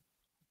 week.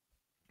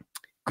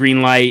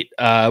 Green light.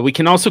 We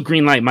can also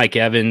green light Mike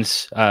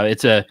Evans.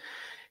 It's a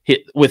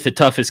hit with the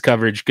toughest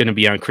coverage going to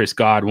be on Chris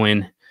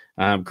Godwin.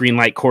 Green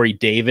light Corey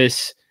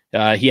Davis.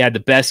 He had the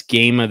best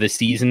game of the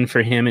season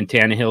for him in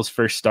Tannehill's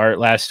first start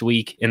last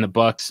week, and the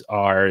Bucks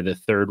are the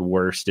 3rd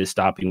worst at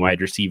stopping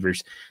wide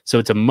receivers. So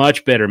it's a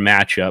much better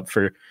matchup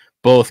for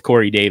both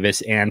Corey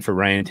Davis and for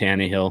Ryan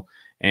Tannehill.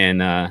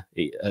 And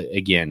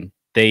again,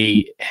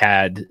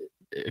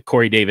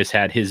 Corey Davis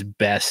had his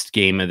best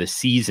game of the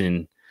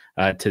season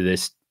to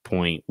this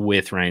point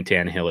with Ryan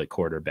Tannehill at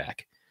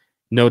quarterback.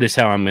 Notice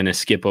how I'm going to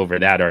skip over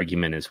that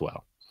argument as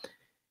well.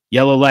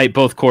 Yellow light,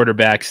 both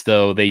quarterbacks,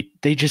 though,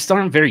 they just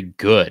aren't very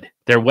good.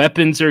 Their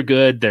weapons are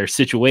good. Their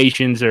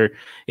situations are,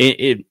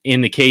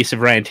 in the case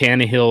of Ryan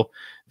Tannehill,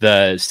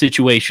 the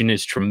situation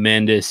is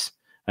tremendous.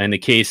 In the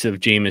case of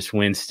Jameis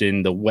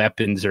Winston, the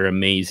weapons are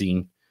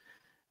amazing.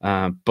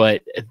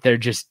 But they're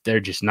just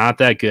not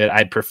that good.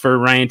 I prefer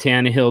Ryan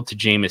Tannehill to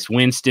Jameis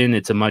Winston.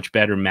 It's a much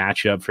better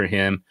matchup for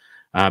him.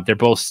 They're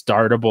both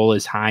startable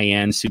as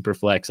high-end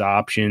SuperFlex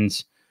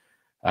options.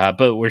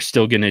 But we're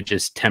still going to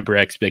just temper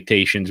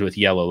expectations with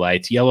yellow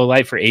lights. Yellow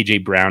light for A.J.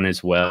 Brown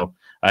as well.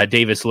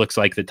 Davis looks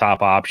like the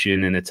top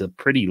option, and it's a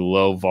pretty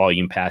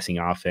low-volume passing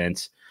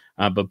offense.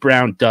 But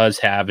Brown does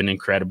have an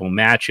incredible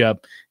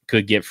matchup.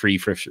 Could get free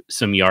for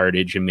some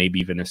yardage and maybe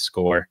even a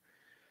score.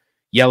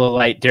 Yellow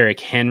light, Derrick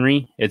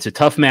Henry. It's a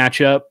tough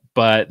matchup,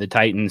 but the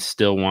Titans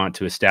still want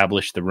to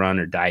establish the run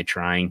or die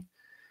trying.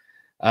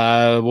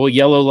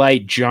 Yellow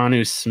light,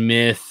 Jonnu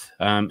Smith.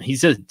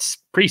 He's a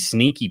pretty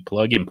sneaky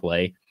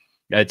plug-and-play.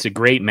 It's a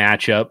great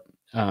matchup.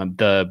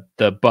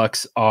 The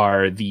Bucks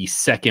are the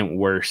second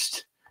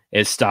worst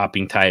at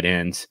stopping tight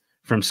ends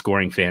from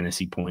scoring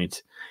fantasy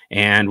points.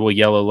 And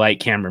yellow light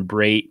Cameron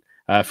Brate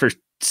for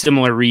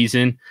similar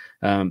reason.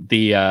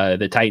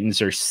 The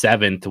Titans are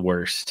seventh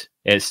worst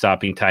at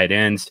stopping tight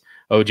ends.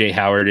 OJ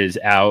Howard is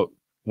out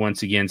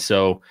once again.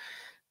 So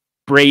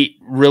Brate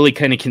really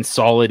kind of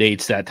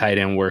consolidates that tight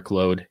end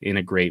workload in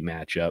a great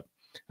matchup.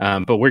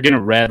 But we're going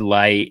to red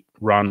light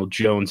Ronald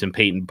Jones and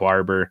Peyton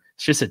Barber.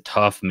 It's just a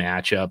tough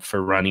matchup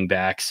for running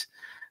backs.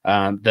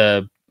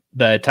 The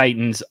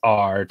Titans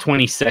are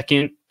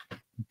 22nd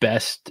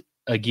best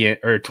again,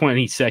 or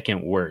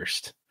 22nd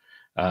worst.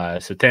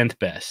 So 10th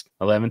best,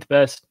 11th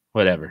best,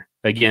 whatever.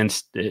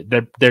 Against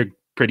they're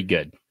pretty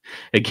good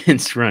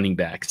against running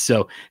backs.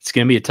 So it's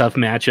going to be a tough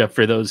matchup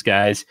for those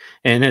guys,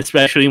 and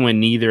especially when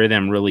neither of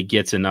them really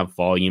gets enough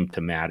volume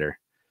to matter.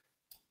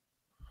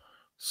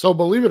 So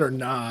believe it or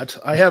not,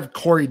 I have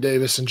Corey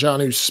Davis and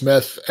Jonnu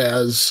Smith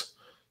as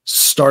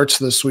starts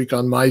this week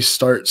on my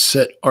start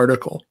sit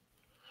article.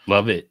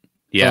 Love it.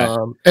 Yeah.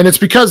 And it's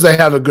because they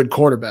have a good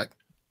quarterback.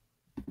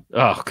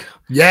 Oh,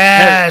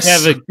 yes. They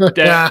have a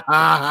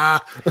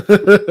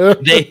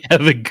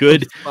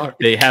good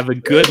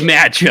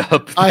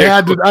matchup. I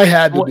had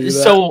to do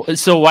that.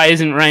 So why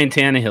isn't Ryan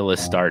Tannehill a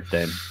start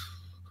then?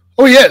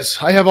 Oh, yes.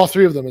 I have all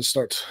three of them as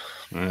starts.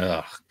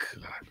 Oh,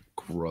 God.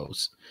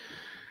 Gross.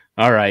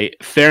 All right.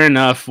 Fair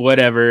enough.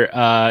 Whatever.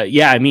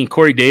 I mean,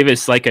 Corey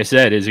Davis, like I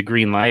said, is a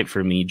green light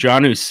for me.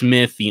 Jonnu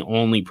Smith, the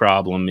only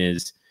problem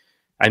is,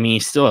 I mean,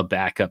 he's still a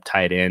backup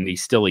tight end.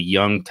 He's still a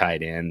young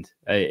tight end.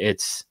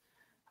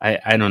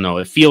 I don't know.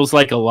 It feels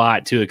like a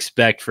lot to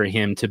expect for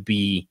him to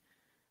be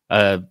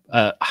a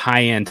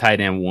high-end tight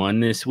end one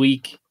this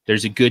week.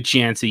 There's a good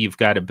chance that you've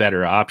got a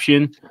better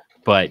option.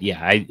 But,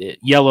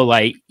 yellow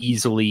light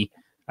easily.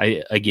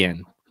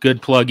 Again,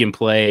 good plug and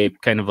play,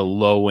 kind of a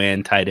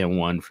low-end tight end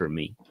one for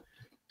me.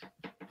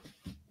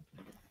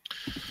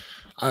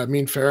 I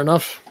mean, fair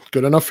enough.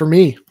 Good enough for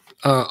me.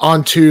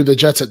 On to the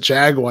Jets at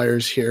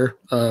Jaguars here.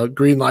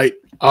 Green light,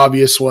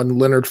 obvious one,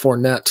 Leonard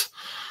Fournette.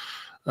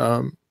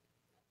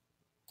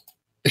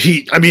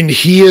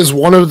 He is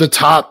one of the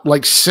top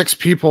six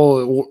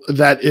people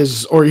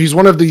he's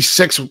one of the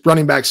six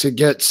running backs that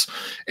gets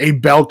a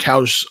bell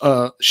cow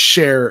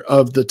share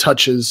of the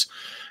touches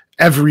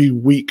every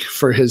week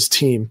for his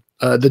team.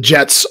 The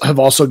Jets have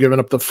also given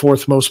up the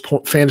fourth most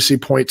fantasy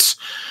points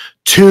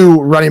to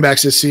running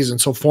backs this season.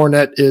 So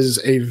Fournette is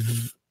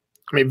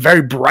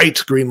very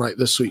bright green light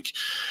this week.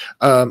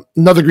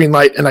 Another green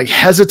light, and I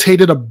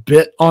hesitated a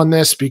bit on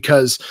this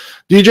because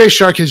DJ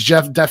Shark has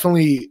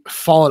wefinitely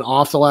fallen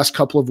off the last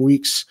couple of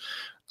weeks.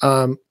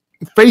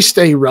 Faced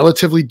a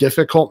relatively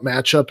difficult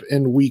matchup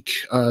in week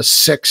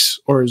 6,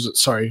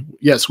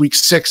 week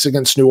 6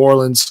 against New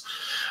Orleans.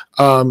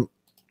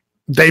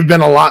 They've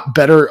been a lot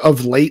better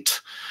of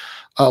late.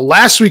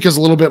 Last week is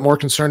a little bit more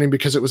concerning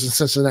because it was in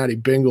Cincinnati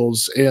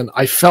Bengals, and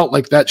I felt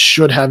like that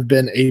should have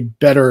been a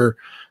better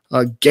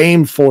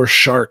game for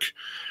Shark.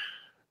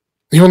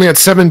 He only had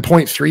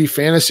 7.3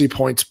 fantasy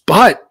points,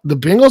 but the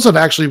Bengals have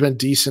actually been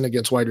decent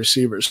against wide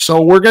receivers.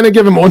 So we're going to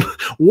give him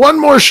one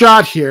more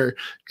shot here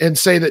and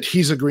say that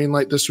he's a green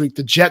light this week.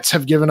 The Jets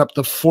have given up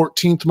the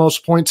 14th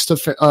most points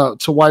to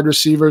wide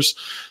receivers.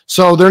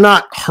 So they're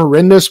not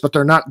horrendous, but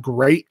they're not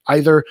great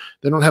either.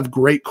 They don't have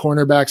great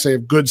cornerbacks. They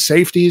have good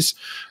safeties.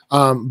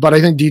 But I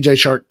think DJ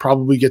Shark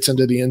probably gets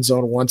into the end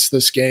zone once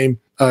this game,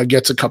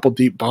 gets a couple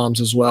deep bombs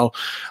as well.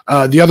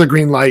 The other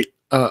green light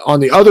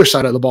on the other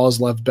side of the ball is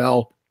Lev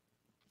Bell.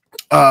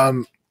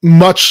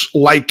 Much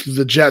like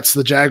the Jets,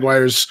 the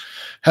Jaguars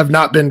have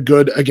not been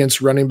good against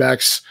running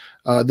backs.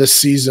 this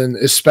season,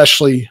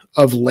 especially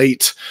of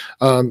late.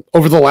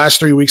 Over the last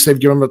 3 weeks, they've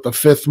given up the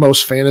 5th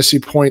most fantasy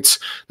points.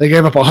 They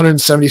gave up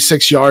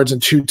 176 yards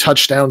and 2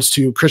 touchdowns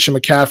to Christian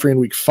McCaffrey in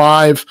week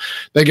 5.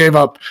 They gave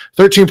up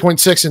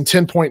 13.6 and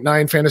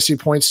 10.9 fantasy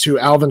points to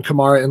Alvin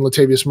Kamara and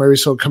Latavius Murray,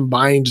 so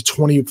combined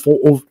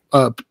 24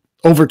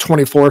 over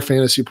 24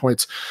 fantasy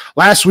points.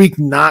 Last week,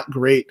 not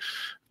great,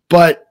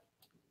 but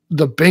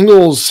the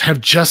Bengals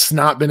have just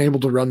not been able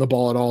to run the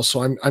ball at all.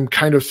 So I'm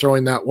kind of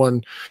throwing that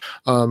one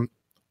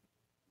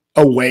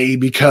away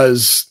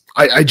because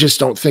I just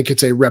don't think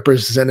it's a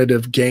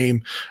representative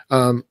game.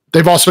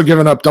 They've also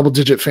given up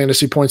double-digit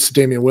fantasy points to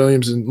Damian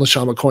Williams and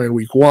LaShawn McCoy in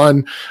week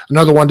 1,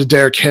 another one to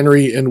Derrick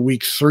Henry in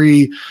week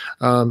 3.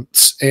 And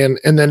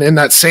then in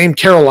that same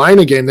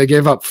Carolina game, they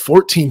gave up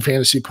 14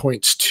 fantasy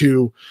points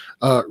to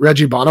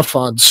Reggie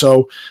Bonifant.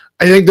 So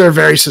I think they're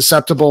very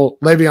susceptible.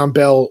 Le'Veon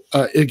Bell,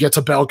 it gets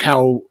a bell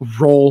cow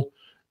role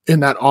in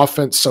that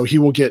offense, so he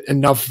will get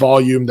enough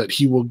volume that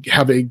he will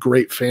have a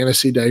great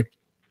fantasy day.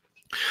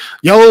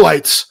 Yellow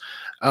lights.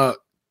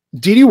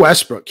 D.D.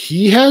 Westbrook,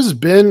 he has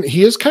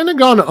kind of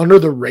gone under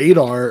the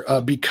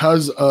radar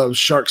because of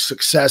Shark's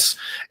success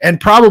and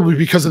probably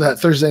because of that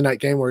Thursday night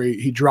game where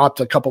he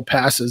dropped a couple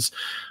passes.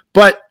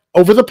 But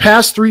over the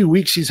past 3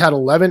 weeks, he's had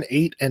 11,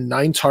 8, and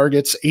 9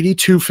 targets,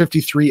 82,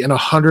 53, and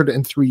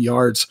 103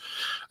 yards.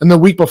 And the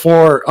week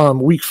before,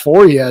 week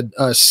 4, he had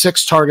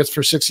 6 targets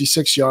for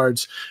 66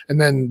 yards, and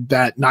then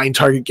that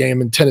 9-target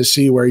game in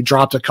Tennessee where he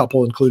dropped a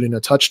couple, including a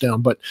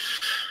touchdown. But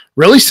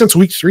really, since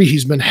week 3,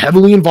 he's been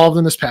heavily involved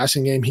in this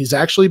passing game. He's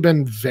actually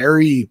been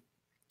very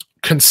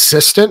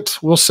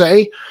consistent, we'll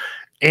say.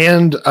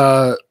 And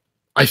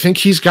I think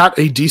he's got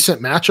a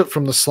decent matchup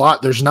from the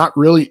slot. There's not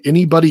really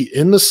anybody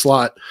in the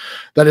slot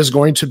that is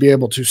going to be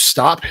able to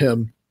stop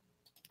him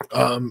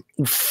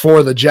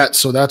for the Jets.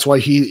 So that's why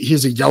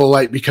he's a yellow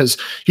light, because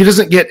he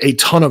doesn't get a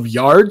ton of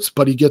yards,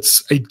 but he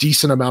gets a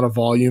decent amount of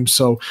volume.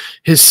 So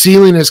his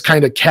ceiling is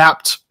kind of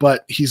capped,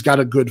 but he's got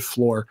a good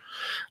floor.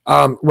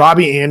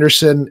 Robbie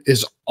Anderson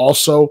is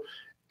also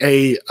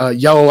a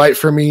yellow light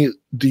for me.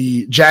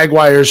 The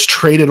Jaguars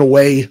traded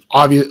away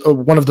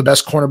one of the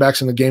best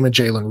cornerbacks in the game in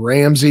Jalen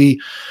Ramsey.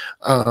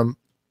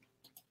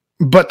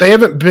 But they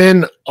haven't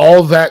been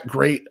all that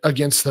great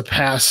against the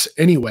pass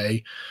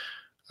anyway.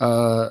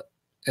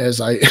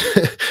 As I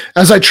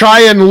as I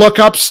try and look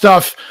up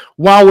stuff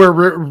while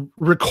we're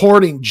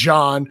recording,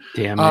 John.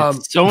 Damn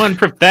it. So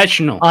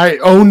unprofessional.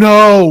 Oh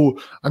no.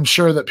 I'm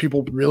sure that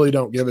people really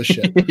don't give a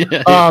shit.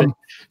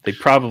 They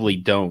probably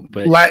don't,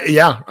 but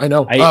yeah, I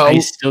know. I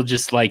still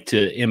just like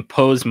to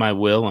impose my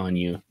will on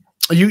you.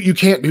 You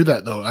can't do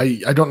that though.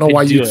 I don't know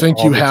why you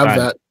think you have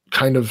that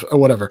kind of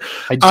whatever.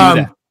 I do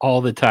that all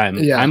the time.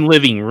 Yeah. I'm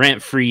living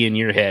rent free in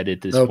your head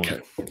at this point.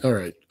 Okay. All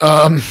right.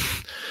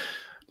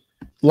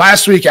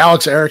 Last week,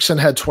 Alex Erickson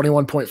had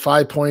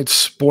 21.5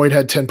 points. Boyd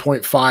had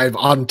 10.5.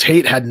 Auden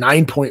Tate had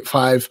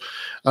 9.5.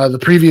 The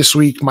previous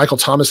week, Michael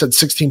Thomas had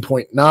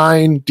 16.9.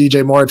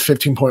 DJ Moore had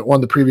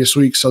 15.1 the previous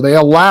week. So they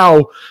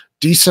allow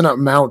decent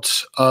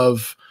amount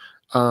of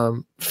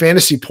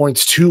fantasy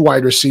points to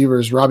wide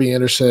receivers. Robbie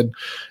Anderson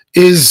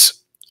is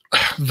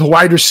the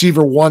wide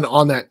receiver 1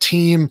 on that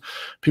team.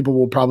 People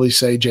will probably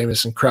say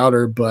Jamison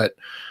Crowder, but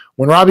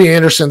when Robbie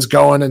Anderson's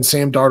going and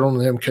Sam Darnold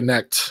and him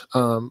connect,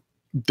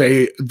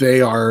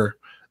 they are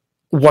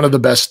one of the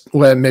best.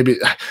 Well, maybe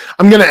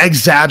I'm going to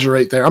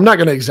exaggerate there. I'm not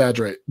going to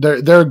exaggerate.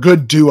 They're a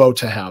good duo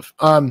to have.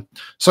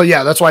 So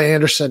yeah, that's why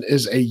Anderson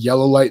is a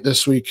yellow light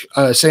this week.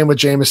 Same with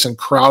Jamison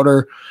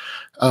Crowder.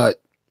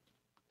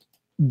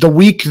 The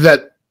week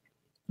that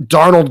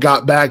Darnold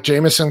got back,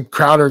 Jamison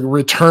Crowder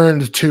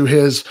returned to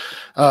his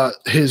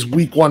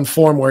week 1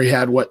 form where he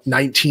had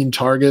 19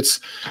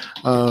 targets.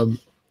 When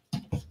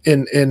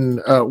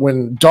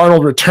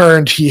Darnold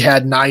returned, he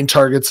had 9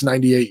 targets,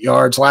 98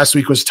 yards. Last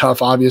week was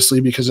tough,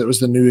 obviously, because it was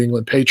the New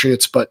England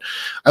Patriots, but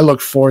I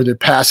look for the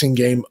passing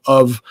game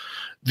of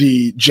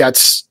the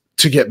Jets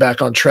to get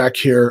back on track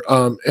here.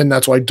 And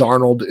that's why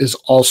Darnold is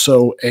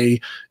also a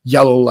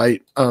yellow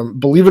light.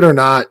 Believe it or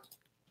not,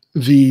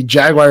 the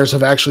Jaguars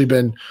have actually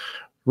been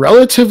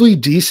relatively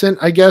decent,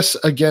 I guess,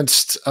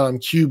 against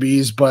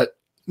QBs, but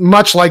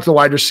much like the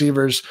wide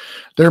receivers,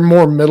 they're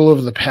more middle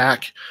of the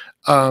pack.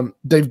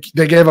 They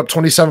gave up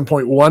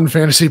 27.1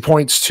 fantasy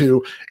points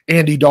to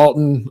Andy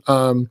Dalton.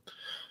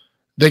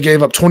 They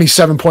gave up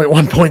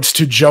 27.1 points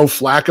to Joe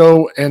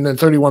Flacco and then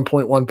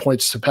 31.1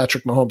 points to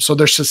Patrick Mahomes. So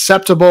they're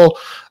susceptible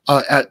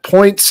at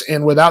points,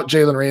 and without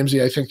Jalen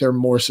Ramsey, I think they're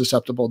more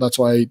susceptible. That's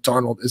why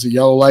Darnold is a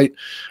yellow light.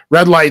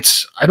 Red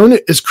lights.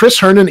 Is Chris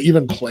Herndon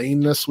even playing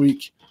this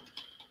week?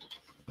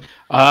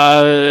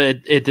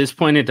 At this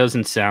point, it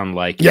doesn't sound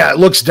like it. Yeah, it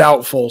looks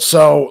doubtful.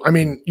 So, I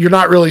mean, you're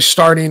not really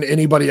starting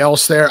anybody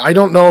else there. I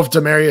don't know if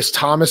Demaryius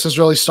Thomas is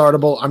really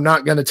startable. I'm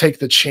not going to take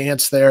the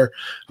chance there.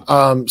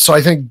 So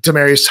I think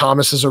Demaryius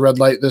Thomas is a red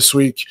light this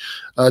week.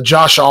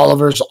 Josh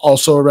Oliver's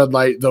also a red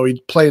light, though he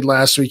played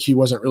last week. He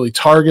wasn't really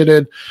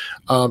targeted.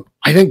 I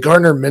think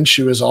Gardner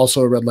Minshew is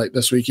also a red light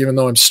this week, even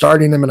though I'm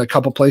starting him in a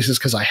couple places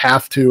because I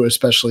have to,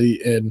 especially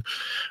in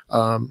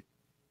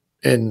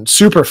in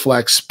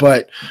SuperFlex,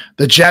 but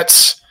the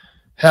Jets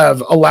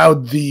have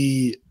allowed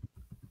the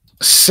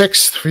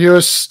 6th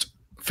fewest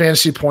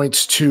fantasy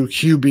points to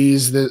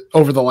QBs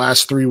over the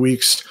last 3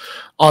 weeks.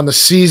 On the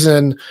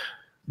season,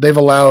 they've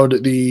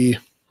allowed the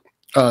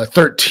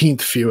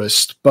 13th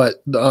fewest, but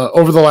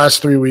over the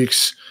last 3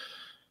 weeks,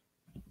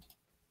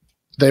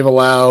 they've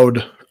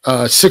allowed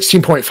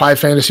 16.5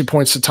 fantasy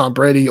points to Tom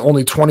Brady,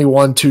 only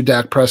 21 to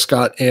Dak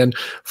Prescott, and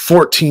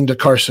 14 to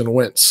Carson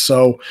Wentz.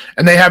 So,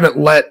 and they haven't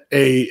let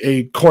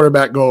a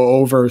quarterback go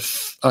over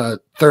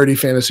 30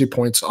 fantasy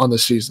points on the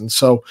season.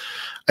 So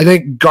I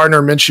think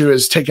Gardner Minshew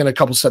has taken a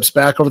couple steps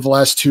back over the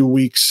last 2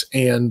 weeks,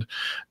 and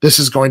this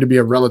is going to be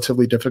a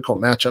relatively difficult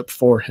matchup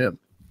for him.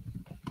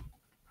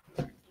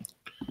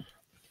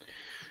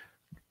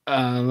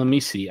 Let me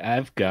see.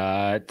 I've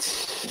got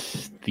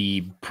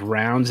the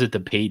Browns at the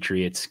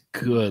Patriots.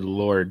 Good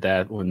Lord,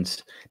 that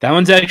one's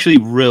actually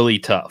really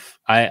tough.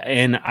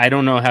 I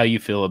don't know how you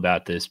feel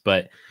about this,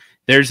 but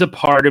there's a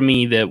part of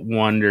me that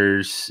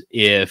wonders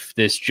if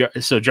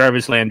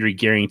Jarvis Landry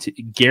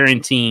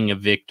guaranteeing a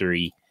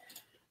victory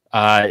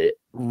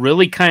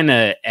really kind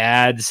of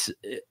adds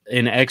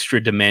an extra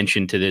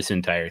dimension to this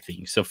entire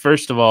thing. So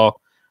first of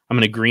all, I'm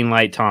going to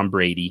greenlight Tom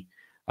Brady.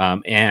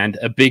 And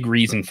a big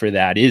reason for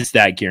that is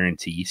that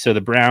guarantee. So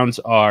the Browns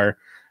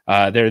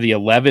they're the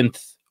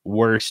 11th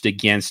worst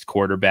against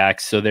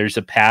quarterbacks. So there's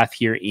a path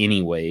here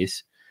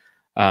anyways.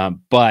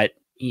 But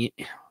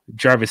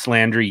Jarvis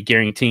Landry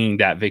guaranteeing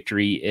that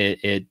victory,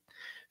 it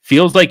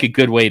feels like a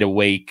good way to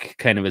wake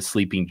kind of a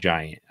sleeping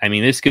giant. I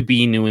mean, this could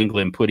be New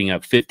England putting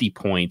up 50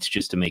 points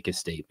just to make a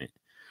statement.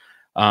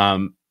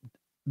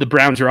 The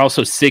Browns are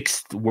also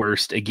 6th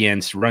worst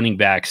against running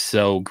backs.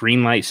 So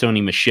greenlight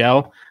Sony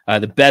Michel.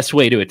 The best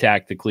way to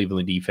attack the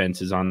Cleveland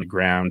defense is on the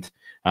ground.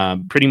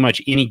 Pretty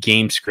much any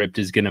game script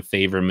is going to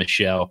favor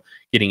Michel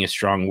getting a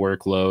strong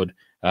workload,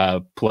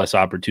 plus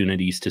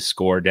opportunities to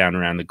score down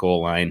around the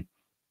goal line.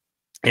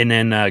 And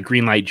then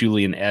greenlight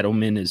Julian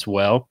Edelman as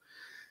well.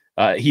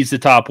 He's the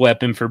top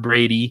weapon for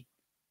Brady.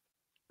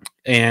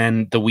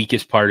 And the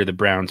weakest part of the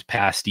Browns'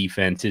 pass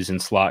defense is in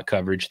slot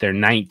coverage. They're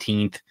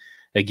 19th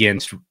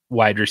against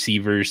wide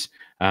receivers,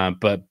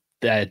 but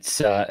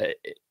that's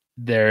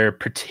they're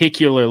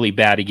particularly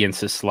bad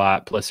against the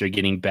slot. Plus, they're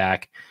getting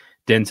back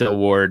Denzel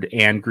Ward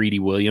and Greedy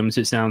Williams.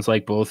 It sounds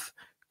like both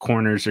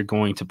corners are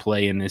going to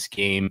play in this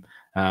game,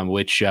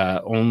 which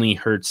only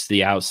hurts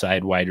the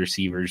outside wide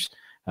receivers.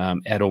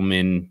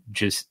 Edelman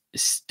just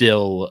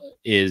still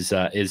is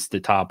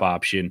the top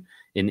option,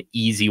 an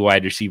easy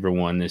wide receiver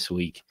one this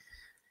week.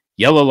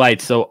 Yellow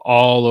lights, though,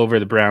 all over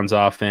the Browns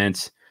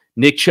offense.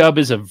 Nick Chubb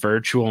is a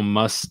virtual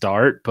must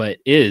start, but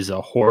is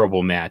a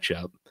horrible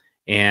matchup.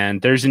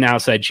 And there's an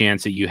outside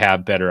chance that you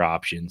have better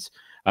options.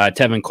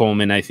 Tevin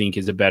Coleman, I think,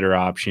 is a better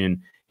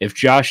option. If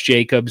Josh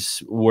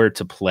Jacobs were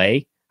to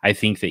play, I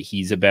think that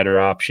he's a better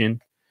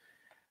option.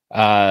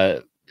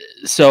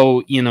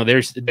 So,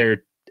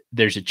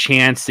 there's a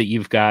chance that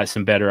you've got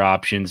some better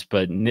options,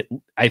 but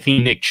I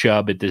think Nick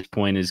Chubb at this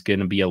point is going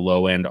to be a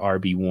low-end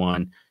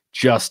RB1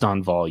 just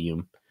on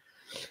volume.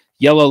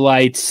 Yellow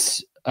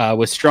lights,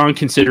 with strong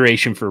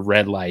consideration for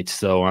red lights,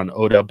 though, on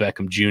Odell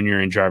Beckham Jr.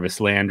 and Jarvis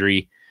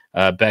Landry.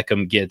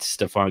 Beckham gets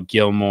Stephon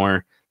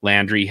Gilmore.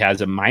 Landry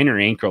has a minor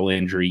ankle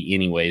injury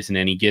anyways, and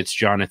then he gets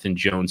Jonathan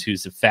Jones,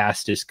 who's the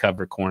fastest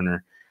cover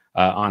corner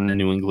on the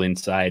New England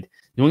side.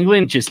 New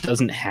England just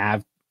doesn't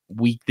have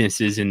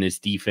weaknesses in this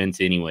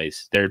defense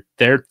anyways. They're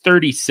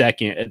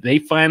 32nd. They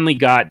finally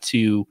got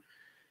to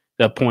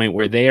the point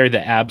where they are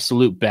the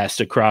absolute best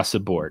across the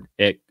board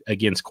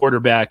against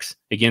quarterbacks,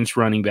 against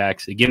running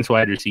backs, against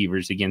wide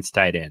receivers, against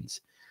tight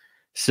ends.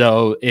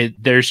 So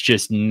there's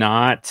just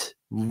not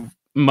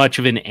much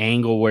of an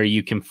angle where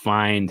you can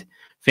find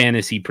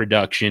fantasy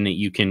production that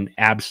you can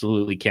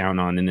absolutely count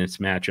on in this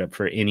matchup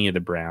for any of the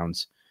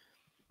Browns.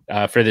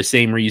 For the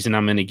same reason,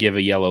 I'm going to give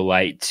a yellow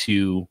light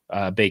to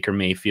Baker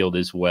Mayfield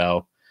as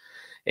well.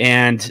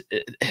 And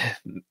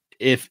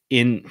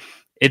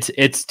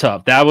it's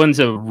tough. That one's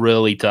a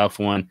really tough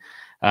one.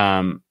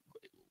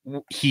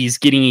 He's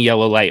getting a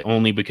yellow light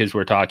only because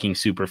we're talking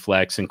super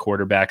flex and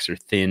quarterbacks are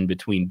thin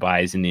between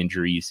buys and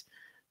injuries.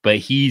 But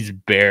he's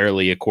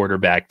barely a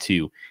quarterback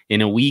too.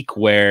 In a week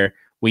where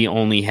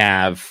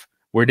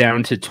we're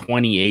down to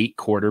 28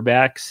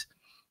 quarterbacks.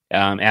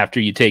 After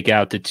you take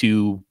out the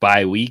 2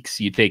 bye weeks,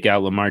 you take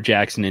out Lamar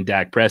Jackson and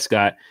Dak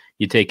Prescott,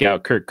 you take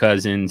out Kirk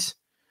Cousins,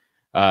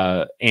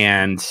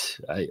 and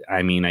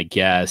I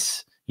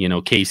guess,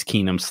 Case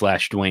Keenum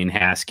 / Dwayne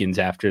Haskins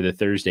after the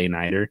Thursday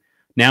nighter.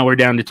 Now we're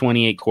down to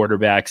 28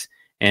 quarterbacks,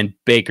 and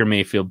Baker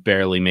Mayfield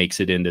barely makes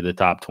it into the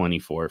top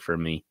 24 for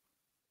me.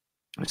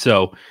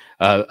 So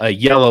a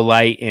yellow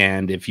light,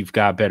 and if you've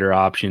got better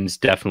options,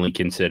 definitely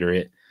consider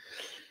it.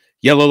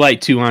 Yellow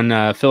light 2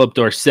 on Philip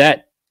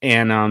Dorsett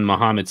and on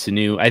Mohamed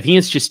Sanu. I think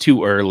it's just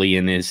too early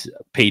in his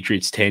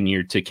Patriots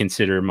tenure to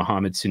consider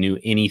Mohamed Sanu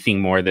anything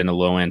more than a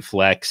low-end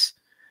flex.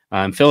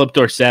 Philip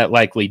Dorsett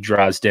likely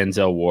draws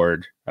Denzel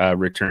Ward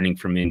returning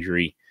from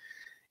injury.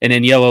 And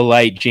then yellow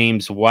light,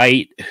 James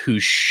White, who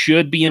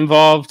should be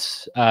involved,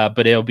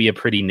 but it'll be a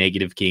pretty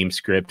negative game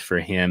script for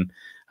him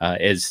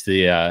as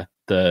the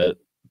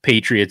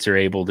Patriots are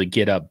able to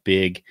get up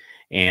big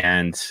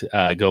and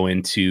go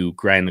into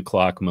grind the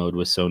clock mode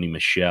with Sony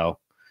Michel.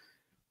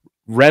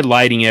 Red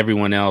lighting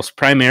everyone else,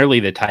 primarily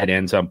the tight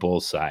ends on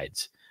both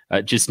sides.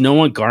 Just no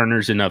one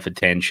garners enough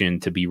attention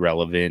to be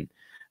relevant.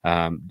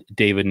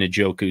 David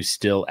Njoku's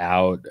still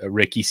out.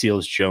 Ricky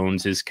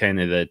Seals-Jones is kind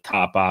of the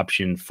top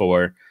option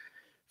for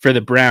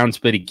the Browns.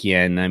 But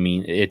again, I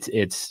mean,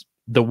 it's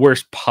the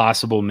worst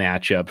possible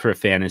matchup for a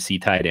fantasy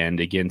tight end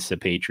against the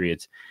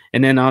Patriots.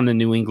 And then on the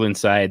New England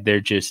side,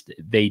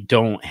 they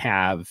don't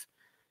have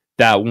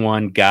that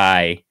one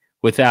guy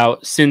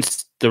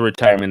since the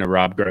retirement of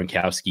Rob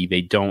Gronkowski,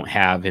 they don't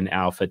have an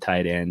alpha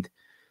tight end.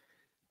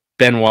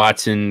 Ben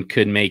Watson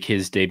could make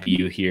his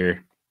debut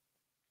here.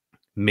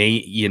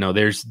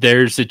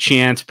 There's a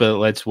chance, but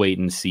let's wait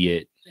and see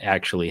it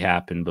actually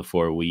happen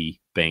before we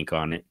bank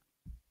on it.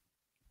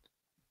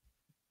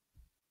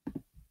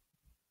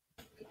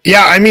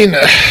 Yeah, I mean,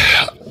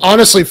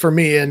 honestly, for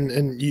me,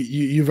 and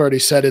you've already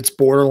said it's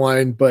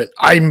borderline, but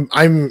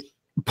I'm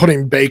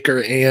putting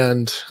Baker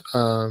and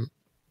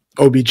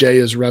OBJ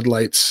as red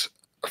lights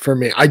for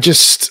me. I'm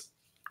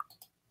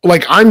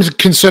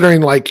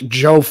considering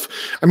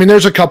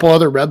there's a couple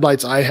other red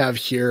lights I have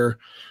here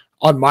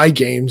on my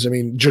games. I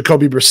mean,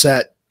 Jacoby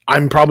Brissett.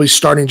 I'm probably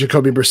starting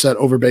Jacoby Brissett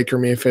over Baker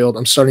Mayfield.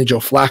 I'm starting Joe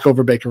Flacco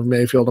over Baker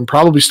Mayfield. I'm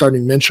probably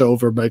starting Minshew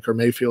over Baker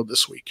Mayfield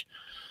this week.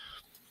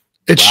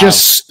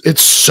 It's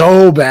it's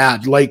so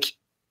bad.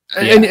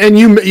 And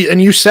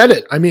you said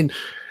it. I mean,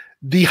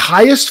 the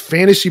highest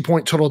fantasy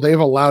point total they've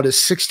allowed is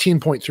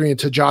 16.3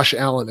 into Josh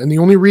Allen. And the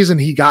only reason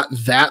he got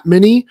that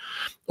many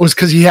was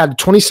because he had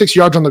 26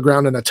 yards on the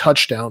ground and a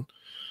touchdown.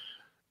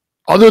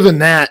 Other than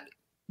that,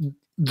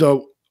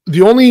 the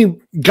only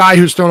guy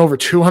who's thrown over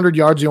 200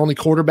 yards, the only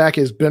quarterback,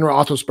 is Ben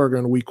Roethlisberger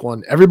in week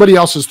 1. Everybody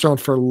else has thrown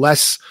for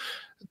less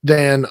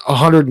than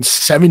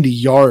 170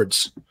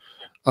 yards.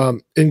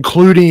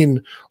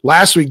 Including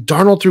last week,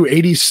 Darnold threw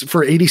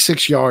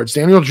 86 yards.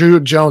 Daniel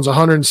Jones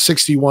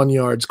 161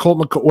 yards. Colt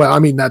McCoy. Well, I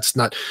mean that's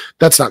not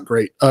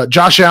great.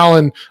 Josh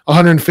Allen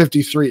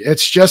 153.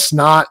 It's just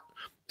not.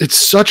 It's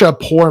such a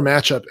poor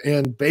matchup,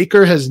 and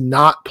Baker has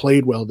not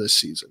played well this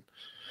season.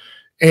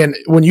 And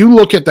when you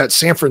look at that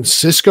San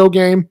Francisco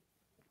game,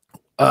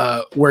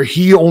 where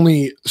he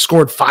only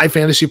scored 5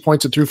 fantasy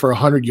points and threw for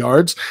 100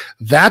 yards,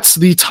 that's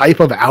the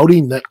type of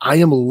outing that I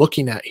am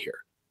looking at here.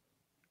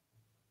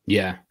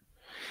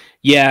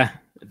 Yeah,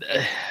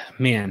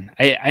 man.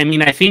 I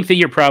mean, I think that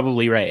you're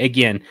probably right.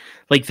 Again,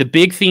 like the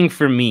big thing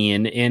for me,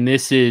 and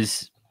this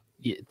is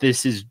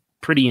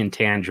pretty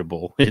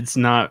intangible. It's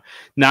not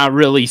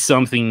really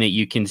something that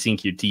you can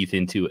sink your teeth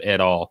into at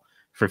all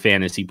for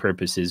fantasy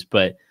purposes.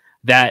 But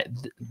that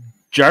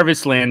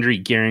Jarvis Landry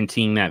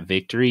guaranteeing that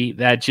victory,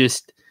 that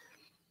just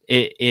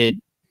it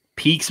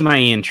piques my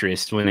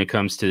interest when it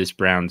comes to this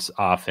Browns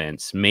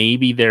offense.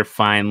 Maybe they're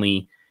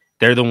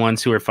the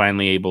ones who are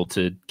finally able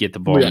to get the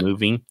ball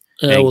moving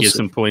and get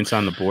some points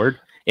on the board.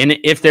 And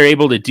if they're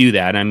able to do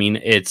that, I mean,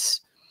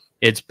 it's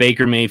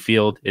Baker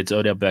Mayfield, it's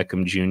Odell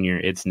Beckham Jr.,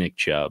 it's Nick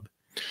Chubb.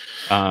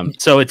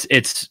 So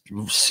it's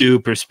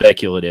super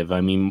speculative.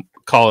 I mean,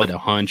 call it a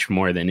hunch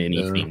more than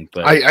anything.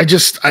 But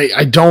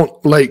I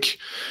don't like.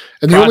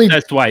 And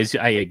process-wise,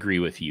 I agree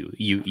with you.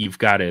 You've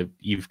got to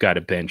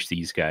bench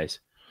these guys.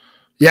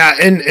 Yeah,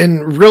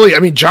 and really, I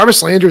mean,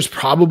 Jarvis Landry is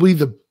probably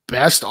the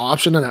best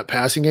option in that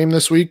passing game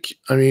this week.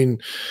 I mean,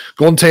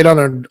 Golden Tate on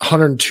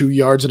 102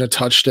 yards and a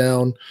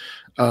touchdown.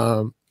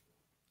 Cole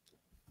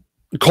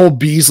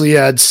Beasley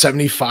had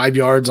 75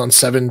 yards on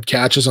 7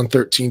 catches on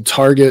 13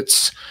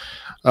 targets.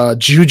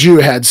 Juju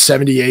had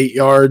 78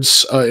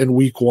 yards in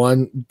week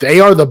 1.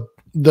 They are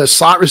the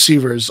slot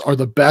receivers are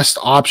the best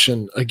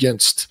option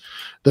against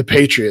the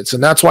Patriots.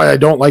 And that's why I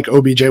don't like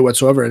OBJ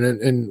whatsoever.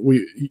 And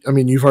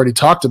you've already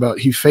talked about,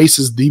 he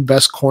faces the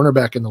best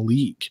cornerback in the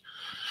league.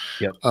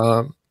 Yep.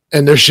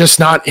 And there's just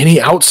not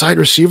any outside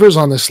receivers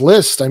on this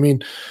list. I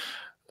mean,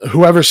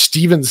 whoever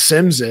Steven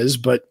Sims is,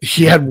 but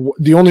he had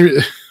the only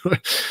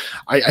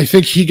I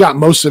think he got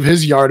most of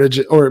his yardage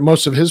or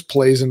most of his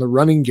plays in the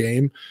running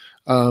game.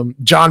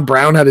 John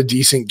Brown had a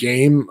decent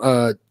game.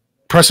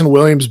 Preston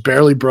Williams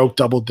barely broke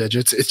double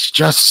digits. It's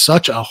just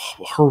such a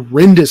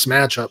horrendous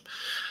matchup.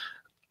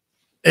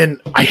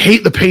 And I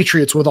hate the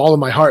Patriots with all of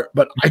my heart,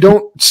 but I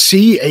don't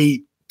see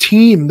a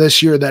team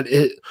this year that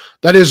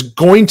is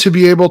going to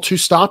be able to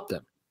stop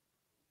them.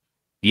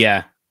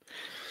 Yeah.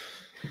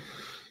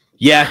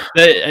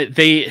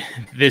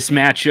 This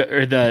match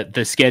or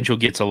the schedule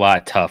gets a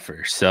lot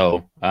tougher.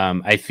 So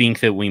I think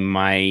that we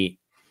might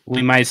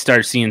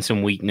start seeing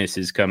some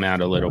weaknesses come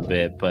out a little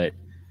bit, but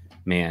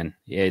man,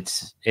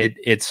 it's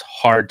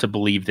hard to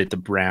believe that the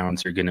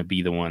Browns are going to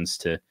be the ones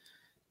to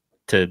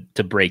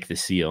break the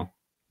seal.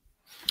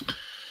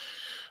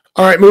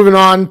 All right, moving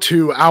on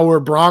to our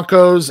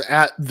Broncos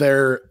at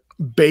their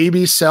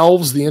baby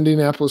selves, the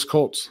Indianapolis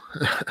Colts.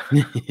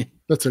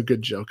 That's a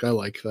good joke. I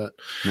like that.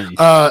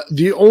 Nice.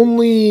 The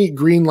only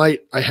green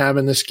light I have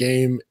in this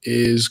game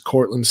is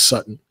Courtland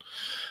Sutton.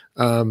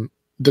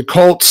 The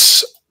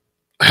Colts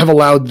have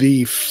allowed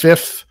the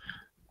 5th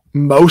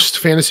most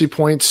fantasy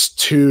points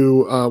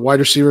to wide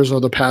receivers over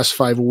the past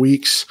 5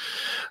 weeks.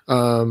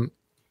 And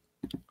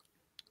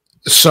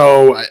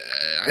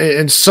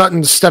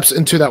Sutton steps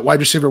into that wide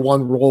receiver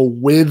 1 role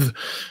with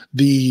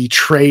the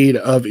trade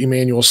of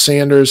Emmanuel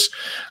Sanders.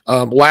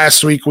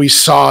 Last week, we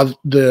saw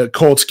the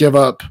Colts give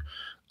up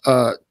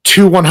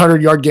 2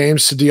 100-yard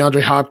games to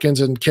DeAndre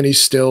Hopkins and Kenny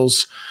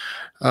Stills.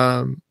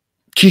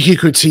 Kiki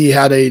Kuti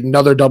had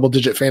another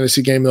double-digit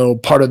fantasy game, though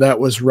part of that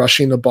was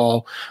rushing the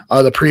ball.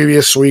 The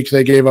previous week,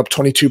 they gave up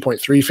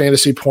 22.3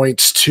 fantasy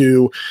points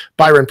to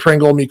Byron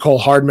Pringle. Mecole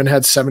Hardman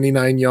had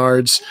 79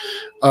 yards.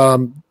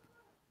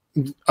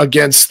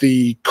 Against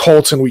the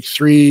Colts in week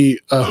 3,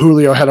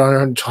 Julio had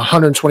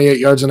 128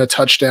 yards and a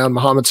touchdown.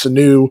 Mohamed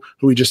Sanu,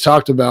 who we just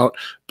talked about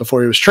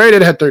before he was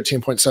traded, had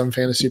 13.7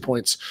 fantasy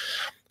points.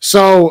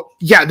 So,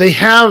 yeah, they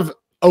have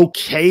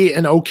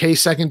an okay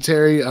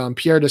secondary.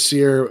 Pierre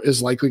Desir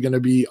is likely going to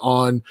be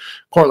on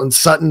Courtland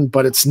Sutton,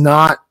 but it's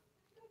not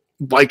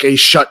like a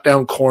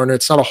shutdown corner.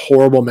 It's not a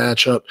horrible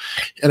matchup.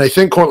 And I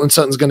think Courtland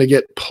Sutton's going to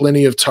get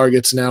plenty of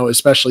targets now,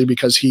 especially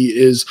because he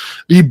is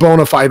the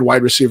bona fide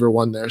wide receiver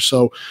 1 there.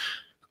 So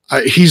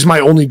he's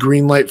my only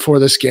green light for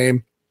this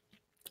game.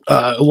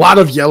 A lot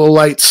of yellow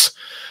lights.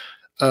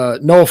 Noah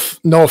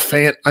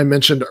Fant, I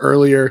mentioned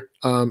earlier,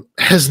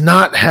 has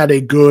not had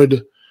a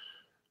good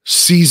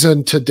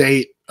season to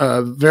date.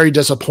 Very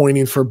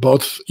disappointing for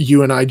both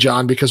you and I,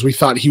 John, because we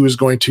thought he was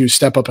going to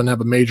step up and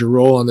have a major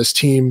role on this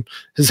team.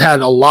 Has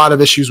had a lot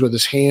of issues with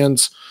his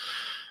hands,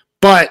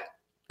 but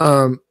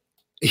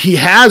he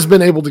has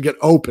been able to get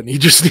open. He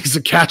just needs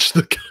to catch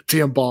the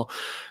goddamn ball.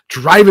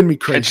 Driving me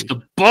crazy. Catch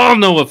the ball,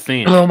 Noah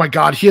Fant. Oh my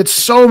God, he had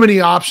so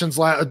many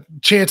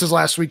chances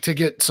last week to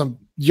get some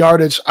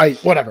yardage.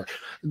 Whatever.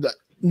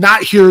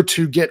 Not here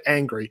to get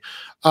angry.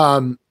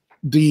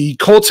 The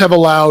Colts have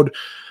allowed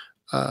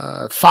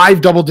 5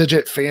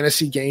 double-digit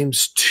fantasy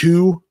games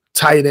to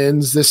tight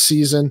ends this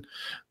season.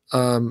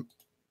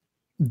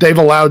 They've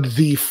allowed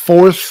the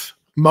 4th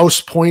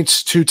most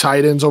points to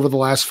tight ends over the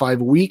last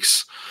 5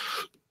 weeks.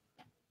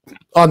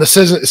 On the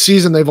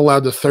season, they've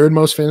allowed the 3rd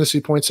most fantasy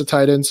points to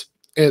tight ends.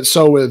 And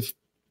so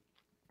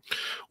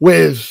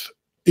with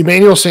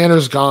Emmanuel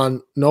Sanders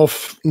gone, no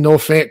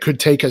Fant could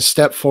take a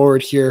step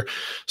forward here,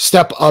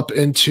 step up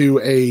into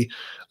a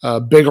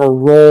bigger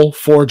role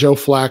for Joe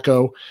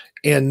Flacco.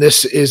 And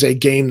this is a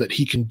game that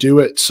he can do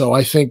it. So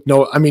I think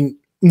Noah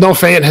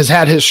Fant has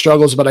had his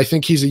struggles, but I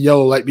think he's a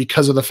yellow light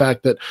because of the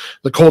fact that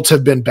the Colts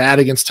have been bad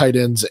against tight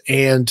ends,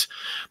 and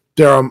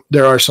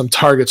there are some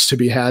targets to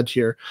be had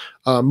here.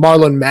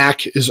 Marlon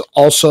Mack is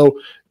also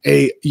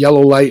a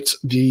yellow light.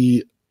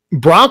 The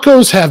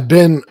Broncos have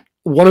been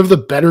one of the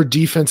better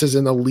defenses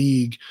in the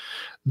league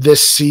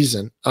this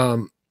season.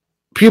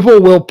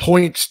 People will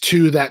point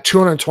to that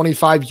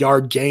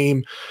 225-yard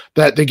game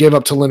that they gave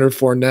up to Leonard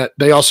Fournette.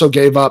 They also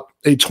gave up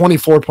a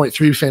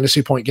 24.3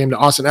 fantasy point game to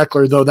Austin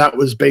Eckler, though that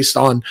was based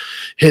on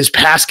his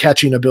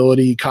pass-catching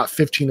ability. He caught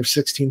 15 of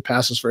 16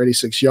 passes for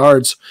 86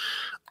 yards.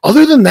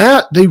 Other than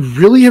that, they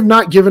really have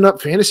not given up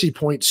fantasy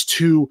points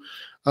to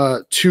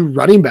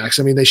running backs.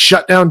 I mean, they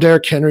shut down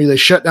Derrick Henry. They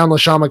shut down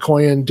LaShawn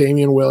McCoy and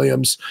Damian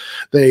Williams.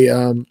 They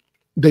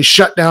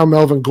shut down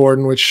Melvin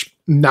Gordon, which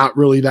not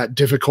really that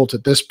difficult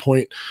at this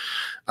point.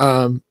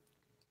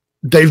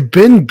 They've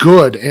been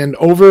good, and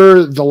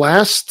over the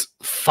last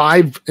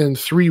 5 and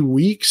 3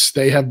 weeks,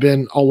 they have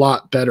been a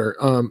lot better.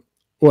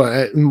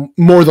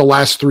 More the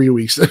last 3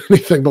 weeks than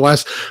anything. The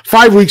last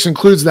 5 weeks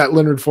includes that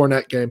Leonard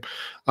Fournette game.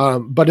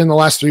 But in the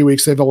last 3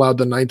 weeks, they've allowed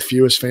the 9th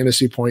fewest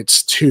fantasy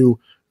points to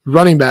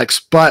running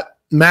backs. But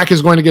Mack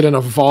is going to get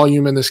enough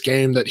volume in this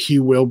game that he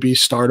will be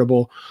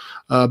startable,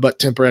 but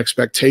temper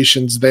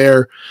expectations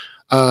there.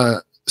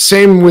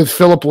 Same with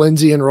Phillip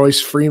Lindsay and Royce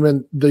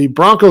Freeman. The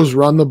Broncos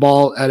run the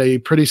ball at a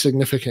pretty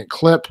significant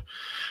clip,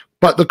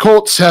 but the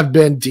Colts have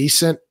been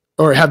decent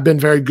or have been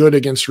very good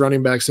against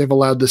running backs. They've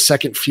allowed the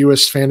 2nd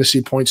fewest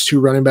fantasy points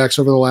to running backs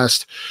over the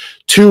last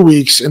 2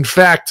 weeks. In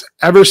fact,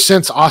 ever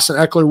since Austin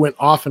Eckler went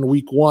off in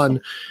week 1,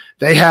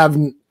 they've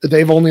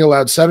only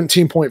allowed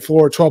 17.4,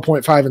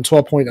 12.5, and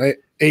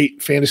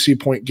 12.8 fantasy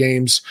point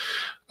games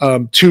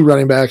to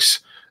running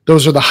backs.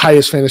 Those are the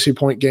highest fantasy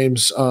point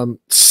games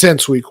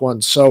since week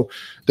 1. So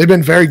they've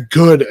been very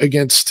good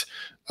against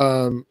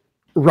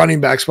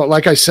running backs. But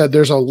like I said,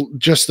 there's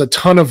just a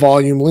ton of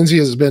volume. Lindsay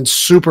has been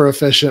super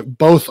efficient.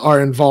 Both are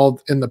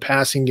involved in the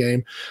passing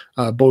game,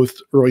 both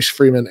Royce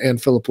Freeman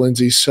and Phillip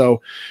Lindsay.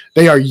 So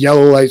they are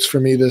yellow lights for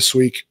me this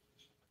week.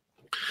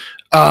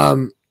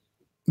 DeJohn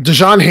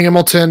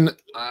Hamilton,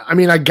 I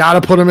mean, I got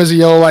to put him as a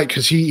yellow light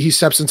because he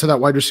steps into that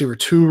wide receiver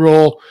 2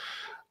 role.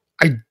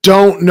 I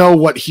don't know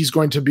what he's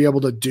going to be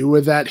able to do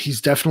with that.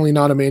 He's definitely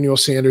not Emmanuel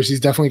Sanders. He's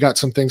definitely got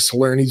some things to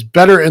learn. He's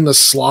better in the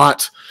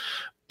slot,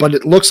 but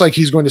it looks like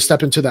he's going to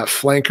step into that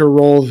flanker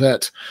role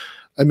that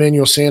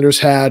Emmanuel Sanders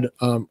had.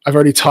 I've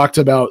already talked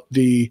about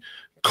the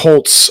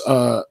Colts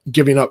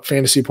giving up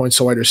fantasy points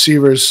to wide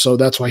receivers. So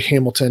that's why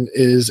Hamilton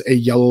is a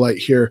yellow light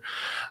here.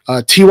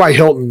 T.Y.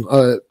 Hilton,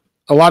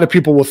 a lot of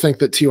people will think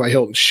that T.Y.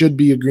 Hilton should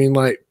be a green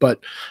light. But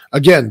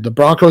again, the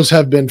Broncos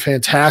have been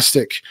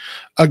fantastic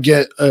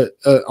again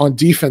on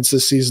defense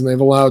this season. They've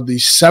allowed the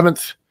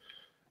 7th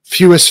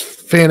fewest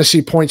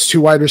fantasy points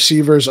to wide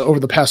receivers over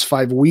the past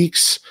 5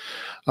 weeks.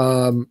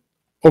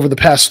 Over the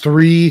past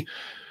 3,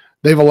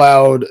 they've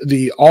allowed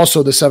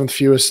also the 7th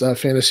fewest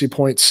fantasy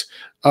points.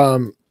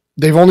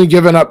 They've only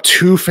given up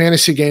 2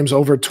 fantasy games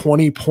over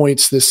 20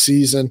 points this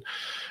season.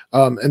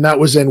 And that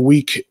was in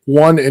week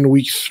 1 and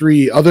week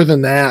 3. Other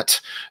than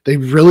that, they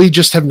really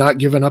just have not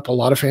given up a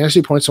lot of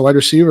fantasy points to wide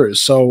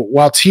receivers. So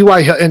while T.Y.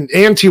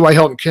 and T.Y.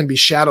 Hilton could be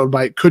shadowed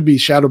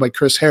by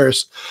Chris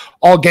Harris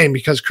all game,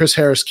 because Chris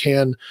Harris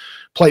can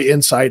play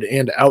inside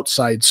and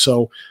outside.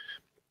 So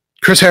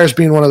Chris Harris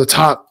being one of the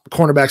top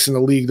cornerbacks in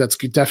the league, that's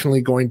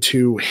definitely going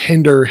to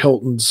hinder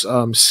Hilton's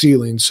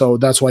ceiling. So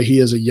that's why he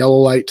is a yellow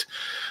light.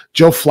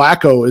 Joe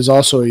Flacco is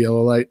also a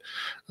yellow light.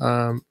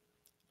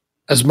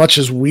 As much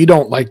as we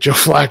don't like Joe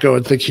Flacco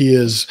and think he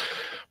is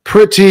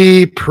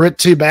pretty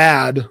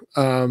bad,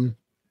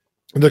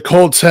 the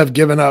Colts have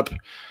given up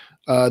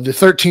the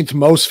 13th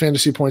most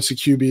fantasy points to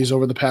QBs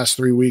over the past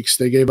 3 weeks.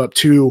 They gave up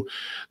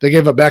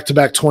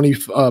back-to-back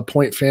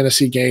 20-point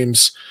fantasy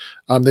games.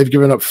 They've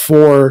given up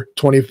 4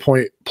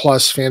 20-point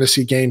plus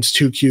fantasy games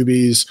to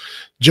QBs.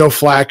 Joe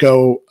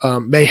Flacco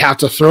may have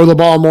to throw the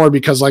ball more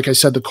because, like I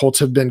said, the Colts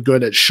have been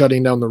good at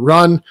shutting down the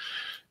run.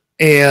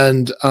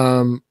 And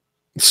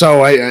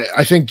so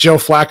I think Joe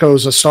Flacco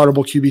is a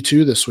startable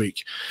QB2 this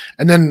week.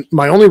 And then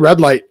my only red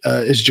light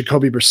is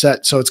Jacoby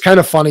Brissett. So it's kind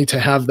of funny to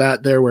have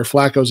that there where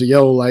Flacco's a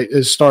yellow light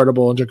is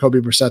startable and Jacoby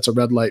Brissett's a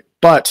red light.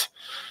 But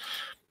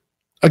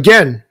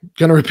again,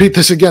 going to repeat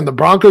this again, the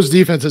Broncos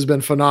defense has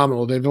been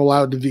phenomenal. They've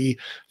allowed the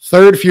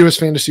 3rd fewest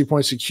fantasy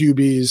points to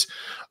QBs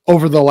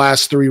over the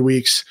last 3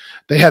 weeks.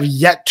 They have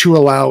yet to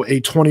allow a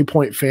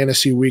 20-point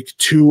fantasy week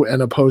to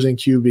an opposing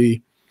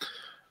QB.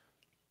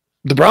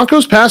 The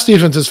Broncos' pass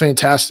defense is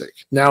fantastic.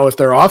 Now, if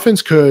their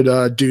offense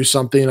could do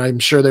something, I'm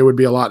sure they would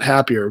be a lot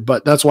happier.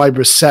 But that's why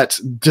Brissett,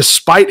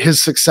 despite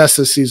his success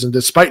this season,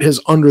 despite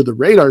his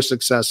under-the-radar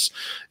success,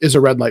 is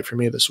a red light for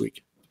me this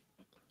week.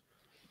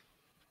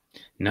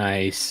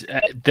 Nice.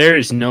 There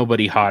is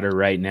nobody hotter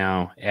right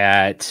now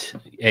at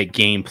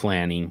game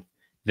planning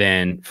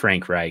than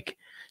Frank Reich.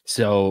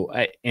 So,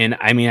 I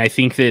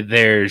think that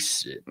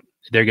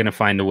they're going to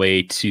find a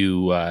way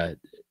to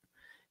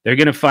they're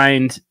going to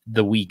find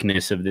the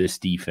weakness of this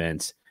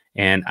defense,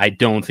 and I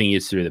don't think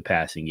it's through the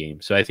passing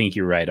game. So I think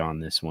you're right on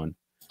this one.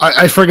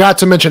 I forgot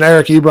to mention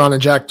Eric Ebron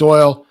and Jack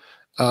Doyle.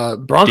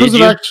 Broncos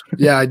have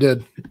actually, yeah, I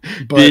did.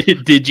 But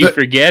did you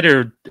forget,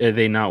 or are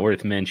they not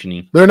worth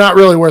mentioning? They're not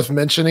really worth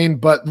mentioning,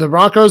 but the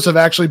Broncos have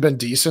actually been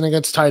decent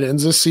against tight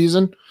ends this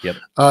season. Yep.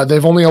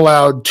 They've only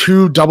allowed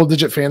 2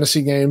 double-digit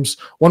fantasy games.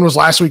 One was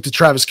last week to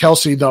Travis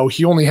Kelce, though.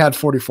 He only had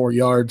 44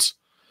 yards.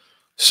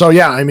 So,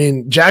 yeah, I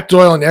mean, Jack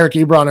Doyle and Eric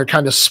Ebron are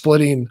kind of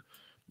splitting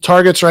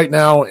targets right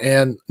now,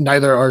 and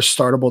neither are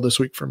startable this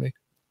week for me.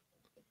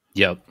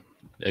 Yep,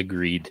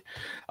 agreed.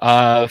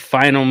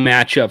 Final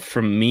matchup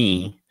from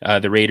me.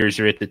 The Raiders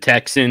are at the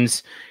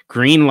Texans.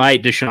 Green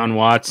light Deshaun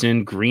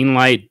Watson, green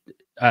light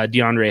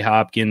DeAndre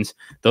Hopkins.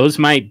 Those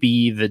might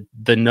be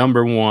the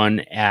number one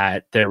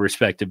at their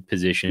respective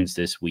positions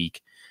this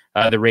week.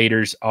 The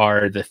Raiders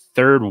are the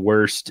 3rd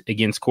worst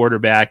against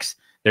quarterbacks.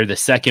 They're the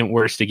 2nd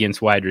worst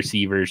against wide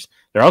receivers.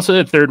 They're also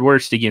the 3rd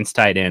worst against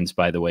tight ends,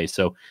 by the way.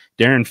 So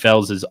Darren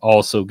Fells is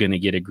also going to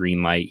get a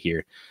green light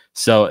here.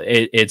 So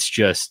it's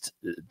just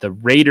the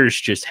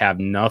Raiders just have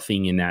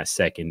nothing in that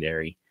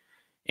secondary.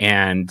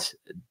 And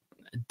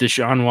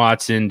Deshaun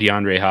Watson,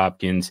 DeAndre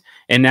Hopkins,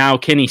 and now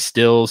Kenny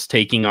Stills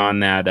taking on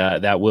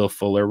that Will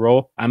Fuller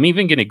role. I'm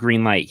even going to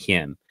green light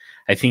him.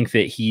 I think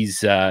that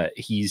he's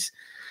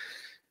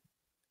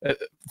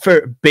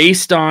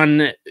based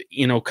on,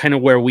 kind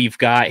of where we've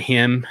got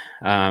him.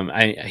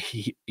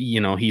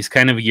 He's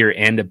kind of your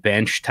end of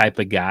bench type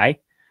of guy.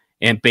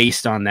 And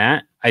based on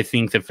that, I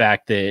think the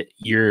fact that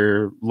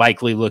you're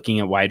likely looking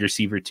at wide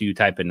receiver 2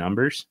 type of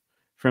numbers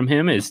from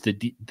him is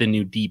the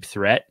new deep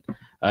threat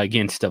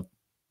against a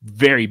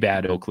very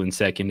bad Oakland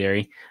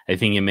secondary. I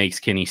think it makes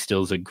Kenny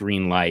Stills a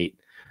green light.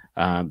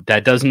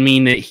 That doesn't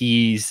mean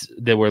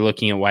that we're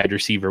looking at wide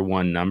receiver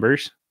 1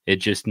 numbers. It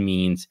just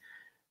means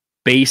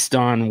based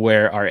on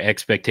where our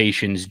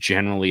expectations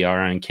generally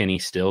are on Kenny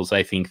Stills,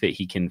 I think that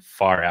he can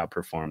far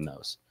outperform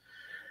those.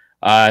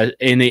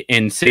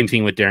 And same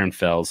thing with Darren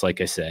Fells. Like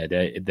I said,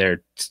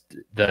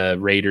 the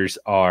Raiders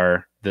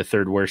are the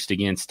 3rd worst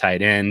against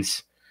tight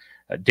ends.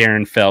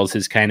 Darren Fells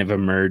has kind of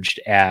emerged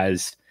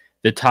as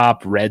the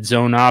top red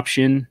zone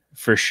option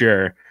for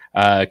sure.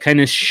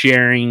 Kind of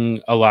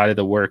sharing a lot of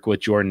the work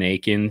with Jordan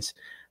Akins.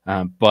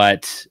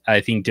 But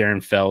I think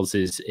Darren Fells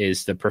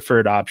is the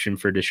preferred option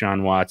for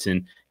Deshaun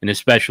Watson, and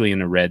especially in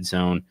the red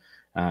zone.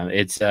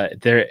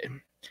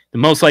 The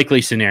most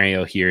likely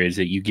scenario here is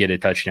that you get a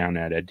touchdown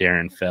out of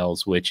Darren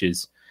Fells, which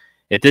is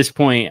at this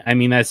point, I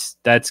mean,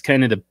 that's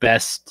kind of the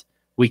best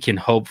we can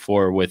hope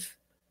for with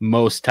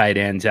most tight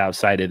ends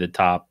outside of the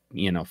top,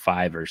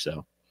 5 or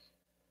so.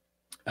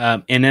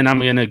 And then I'm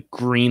going to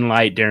green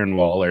light Darren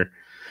Waller.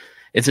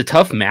 It's a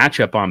tough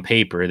matchup on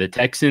paper. The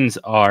Texans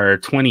are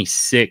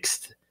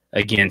 26th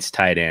against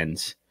tight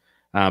ends,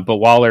 but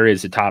Waller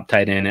is a top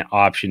tight end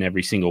option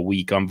every single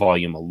week on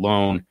volume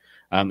alone.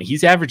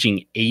 He's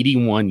averaging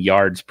 81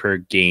 yards per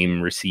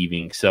game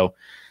receiving. So,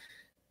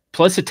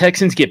 plus the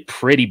Texans get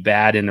pretty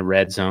bad in the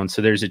red zone, so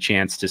there's a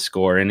chance to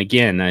score. And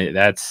again,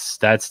 that's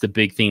the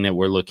big thing that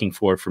we're looking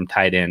for from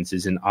tight ends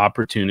is an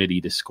opportunity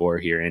to score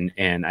here.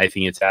 And I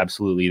think it's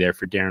absolutely there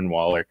for Darren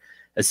Waller,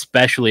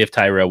 especially if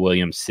Tyrell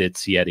Williams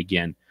sits yet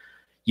again.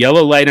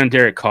 Yellow light on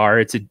Derek Carr.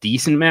 It's a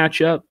decent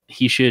matchup.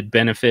 He should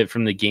benefit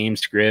from the game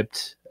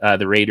script.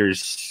 The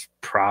Raiders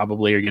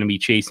probably are going to be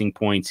chasing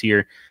points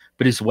here,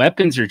 but his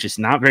weapons are just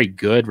not very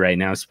good right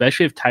now,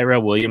 especially if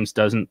Tyrell Williams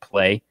doesn't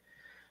play.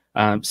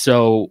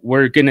 So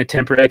we're going to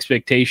temper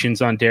expectations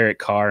on Derek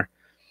Carr.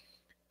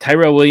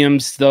 Tyrell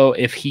Williams, though,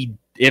 if he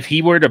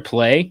were to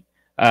play,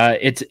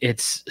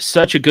 it's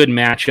such a good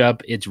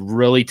matchup. It's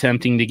really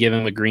tempting to give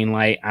him a green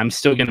light. I'm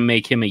still going to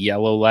make him a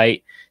yellow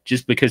light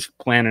just because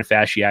plantar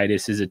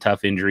fasciitis is a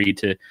tough injury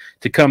to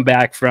come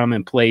back from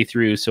and play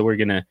through. So we're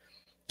going to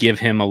give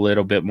him a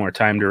little bit more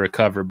time to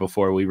recover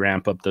before we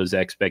ramp up those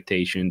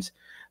expectations.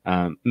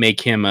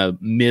 Make him a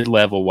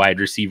mid-level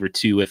wide receiver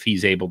 2 if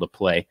he's able to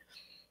play.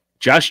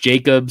 Josh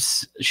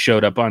Jacobs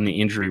showed up on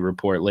the injury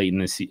report late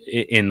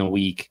in the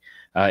week.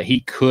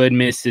 He could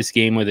miss this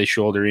game with a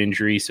shoulder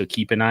injury, so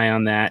keep an eye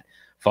on that.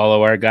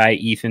 Follow our guy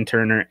Ethan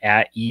Turner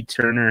at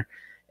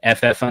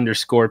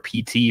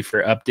eTurnerFF_PT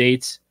for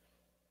updates.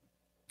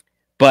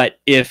 But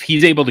if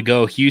he's able to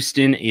go,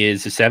 Houston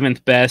is the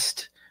 7th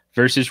best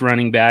versus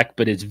running back,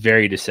 but it's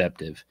very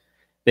deceptive.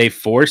 They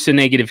force a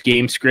negative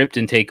game script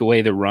and take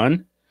away the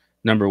run,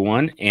 number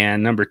one.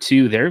 And number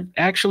two, they're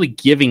actually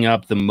giving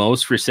up the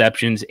most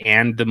receptions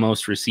and the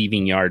most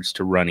receiving yards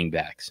to running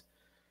backs.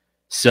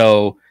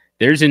 So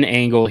there's an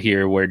angle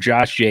here where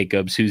Josh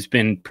Jacobs, who's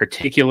been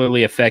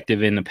particularly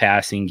effective in the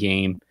passing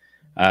game,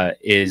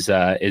 is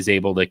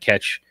able to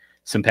catch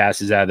some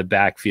passes out of the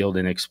backfield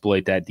and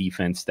exploit that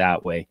defense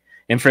that way.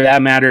 And for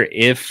that matter,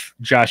 if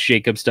Josh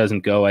Jacobs doesn't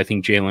go, I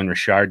think Jalen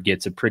Richard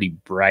gets a pretty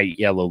bright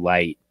yellow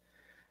light.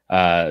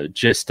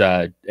 Just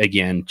on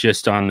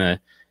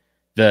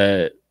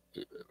the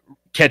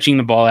catching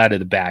the ball out of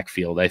the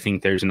backfield. I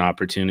think there's an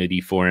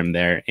opportunity for him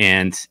there.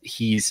 And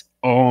he's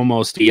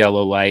almost a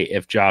yellow light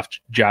if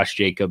Josh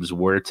Jacobs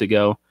were to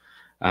go.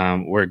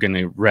 We're going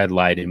to red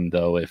light him,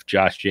 though, if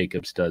Josh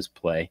Jacobs does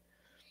play.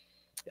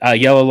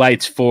 Yellow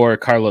lights for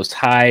Carlos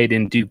Hyde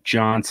and Duke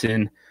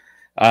Johnson.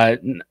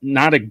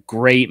 Not a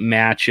great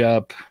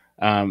matchup.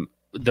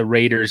 The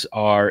Raiders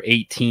are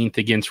 18th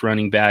against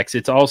running backs.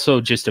 It's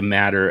also just a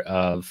matter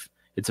of,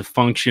 it's a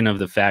function of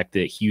the fact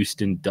that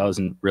Houston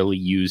doesn't really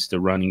use the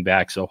running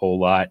backs a whole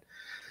lot.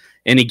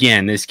 And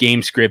again, this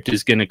game script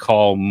is going to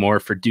call more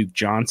for Duke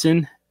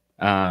Johnson.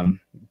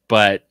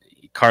 But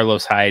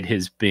Carlos Hyde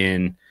has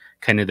been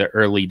kind of the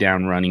early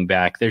down running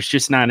back. There's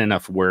just not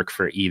enough work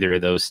for either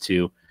of those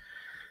two.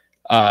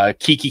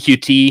 Kiki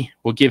QT,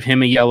 will give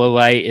him a yellow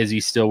light as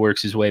he still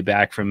works his way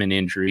back from an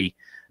injury.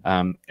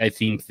 I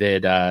think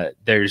that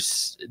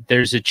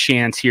there's a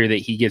chance here that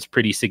he gets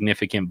pretty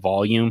significant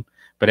volume,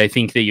 but I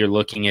think that you're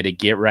looking at a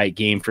get-right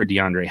game for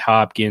DeAndre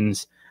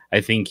Hopkins. I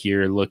think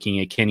you're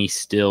looking at Kenny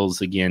Stills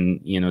again,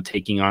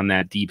 taking on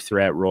that deep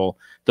threat role.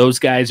 Those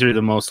guys are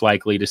the most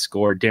likely to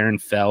score.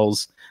 Darren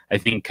Fells, I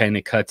think, kind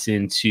of cuts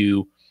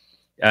into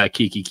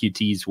Kiki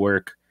QT's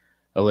work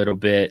a little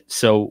bit.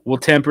 So we'll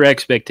temper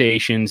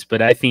expectations,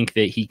 but I think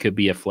that he could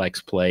be a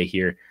flex play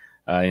here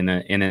in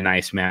a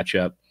nice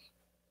matchup.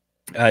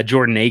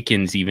 Jordan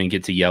Akins even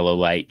gets a yellow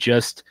light.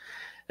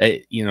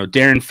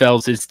 Darren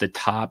Fells is the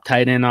top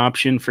tight end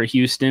option for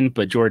Houston,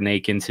 but Jordan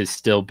Akins has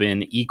still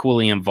been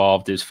equally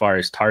involved as far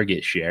as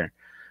target share.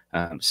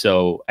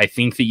 So I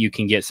think that you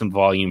can get some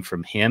volume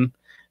from him.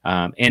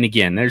 And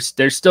again,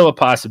 there's still a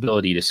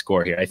possibility to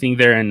score here. I think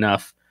there are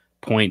enough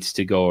points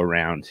to go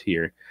around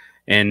here.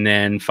 And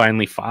then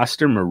finally,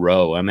 Foster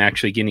Moreau. I'm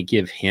actually going to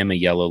give him a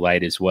yellow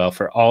light as well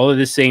for all of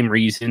the same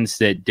reasons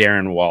that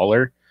Darren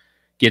Waller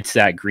gets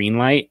that green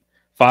light.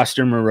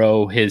 Foster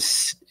Moreau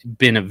has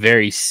been a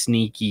very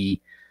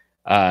sneaky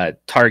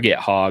target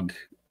hog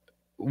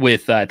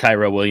with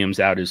Tyrell Williams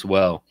out as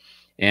well.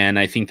 And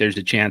I think there's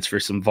a chance for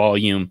some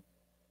volume,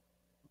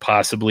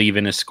 possibly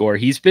even a score.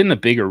 He's been a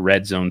bigger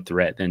red zone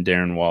threat than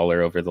Darren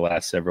Waller over the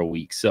last several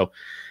weeks. So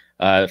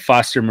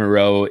Foster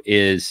Moreau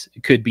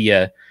could be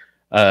a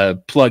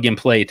plug and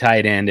play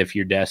tight end if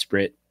you're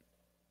desperate.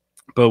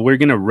 But we're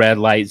going to red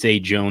light Zay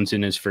Jones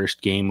in his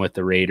first game with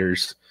the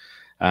Raiders.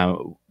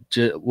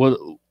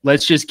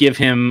 Let's just give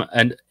him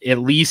at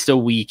least a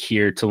week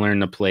here to learn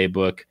the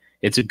playbook.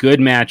 It's a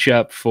good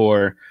matchup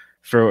for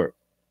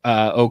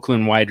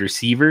Oakland wide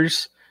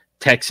receivers.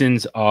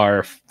 Texans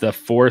are the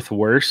 4th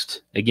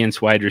worst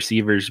against wide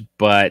receivers,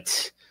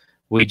 but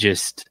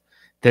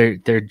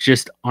there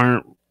just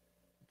aren't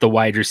the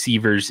wide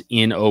receivers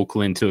in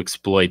Oakland to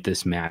exploit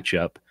this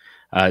matchup.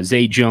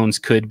 Zay Jones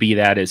could be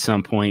that at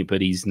some point,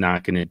 but he's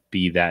not going to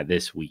be that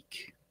this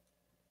week.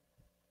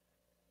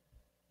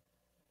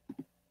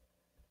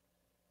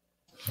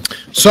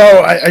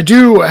 So I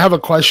do have a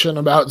question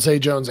about Zay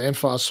Jones and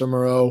Foster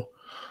Moreau.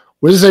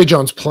 With Zay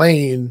Jones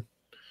playing,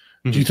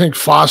 do you think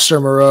Foster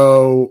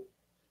Moreau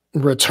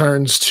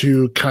returns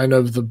to kind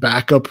of the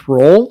backup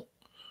role?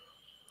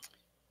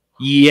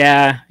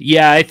 Yeah,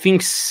 I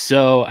think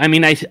so. I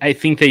mean, I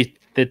think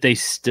they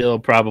still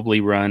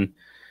probably run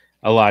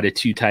a lot of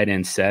 2 tight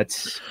end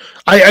sets.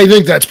 I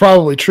think that's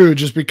probably true,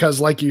 just because,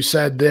 like you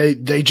said,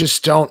 they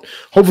just don't.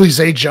 Hopefully,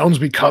 Zay Jones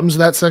becomes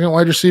that second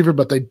wide receiver,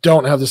 but they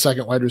don't have the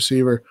second wide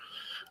receiver.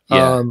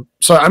 Yeah.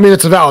 So I mean,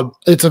 it's a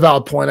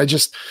valid point.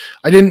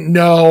 I didn't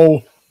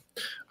know.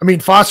 I mean,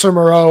 Foster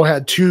Moreau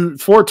had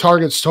 4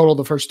 targets total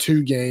the first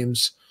 2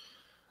 games.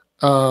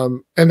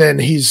 And then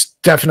he's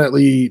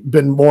definitely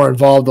been more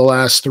involved the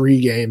last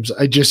 3 games.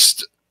 I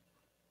don't.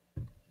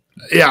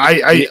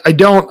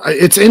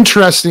 It's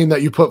interesting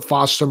that you put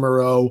Foster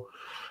Moreau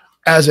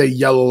as a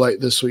yellow light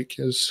this week.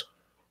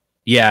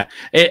 Yeah.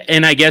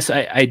 And I guess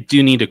I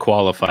do need to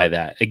qualify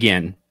that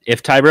again.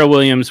 If Tyrell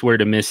Williams were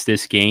to miss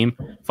this game,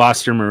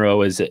 Foster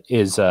Moreau is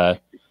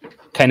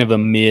kind of a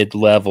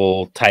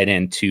mid-level tight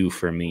end 2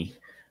 for me.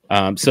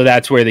 So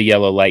that's where the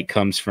yellow light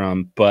comes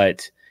from.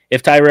 But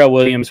if Tyrell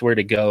Williams were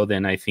to go,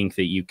 then I think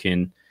that you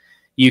can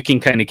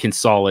kind of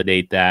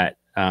consolidate that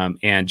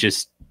and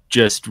just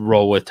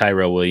roll with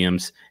Tyrell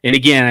Williams. And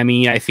again, I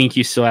mean, I think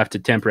you still have to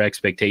temper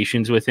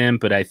expectations with him,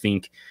 but I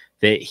think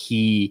that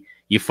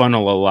you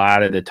funnel a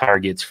lot of the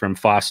targets from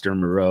Foster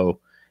Moreau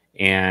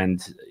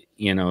and,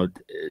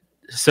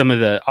 some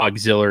of the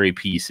auxiliary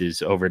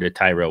pieces over to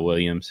Tyrell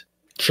Williams.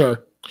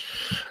 Sure.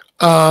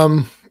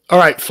 All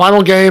right,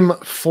 final game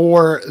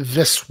for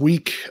this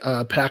week,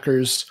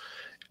 Packers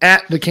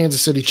at the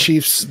Kansas City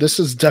Chiefs. This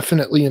is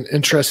definitely an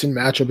interesting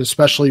matchup,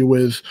 especially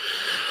with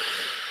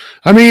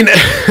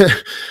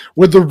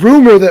the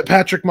rumor that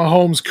Patrick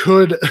Mahomes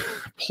could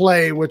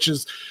play, which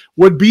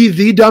would be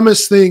the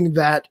dumbest thing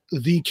that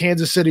the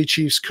Kansas City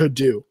Chiefs could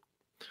do.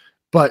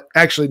 But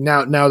actually,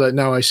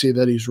 now I see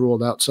that he's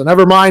ruled out. So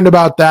never mind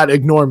about that.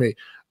 Ignore me.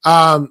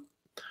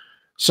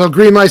 So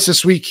green lights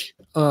this week.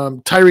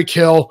 Tyreek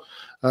Hill,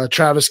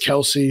 Travis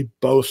Kelce,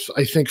 both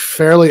I think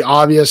fairly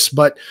obvious.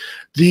 But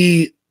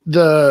the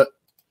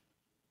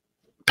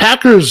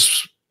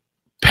Packers'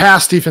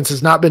 pass defense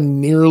has not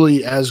been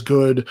nearly as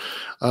good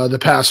the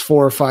past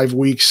 4 or 5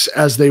 weeks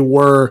as they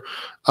were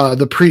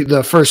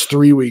the first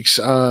 3 weeks.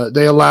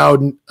 They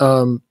allowed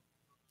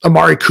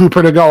Amari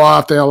Cooper to go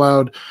off. They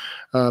allowed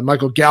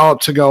Michael Gallup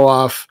to go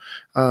off.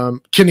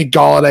 Kenny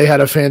Golladay had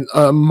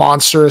a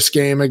monstrous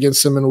game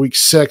against them in week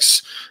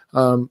 6.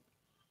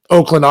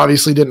 Oakland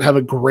obviously didn't have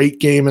a great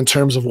game in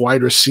terms of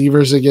wide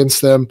receivers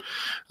against them.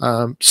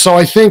 So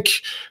I think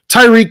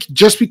Tyreek,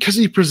 just because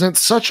he presents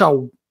such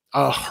a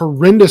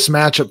horrendous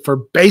matchup for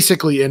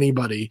basically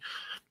anybody,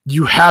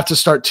 you have to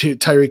start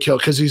Tyreek Hill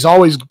because he's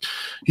always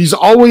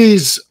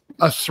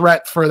a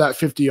threat for that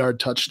 50-yard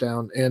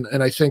touchdown.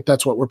 And I think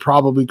that's what we're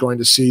probably going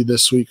to see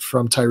this week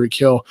from Tyreek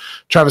Hill.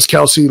 Travis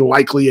Kelce,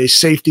 likely a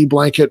safety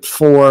blanket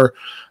for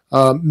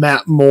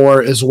Matt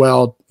Moore as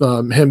well.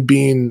 Him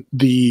being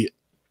the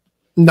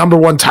number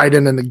 1 tight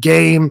end in the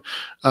game,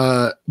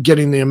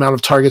 getting the amount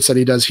of targets that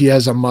he does, he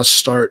has a must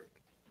start.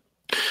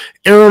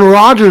 Aaron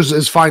Rodgers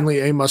is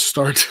finally a must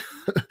start,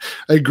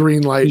 a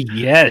green light.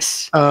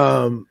 Yes.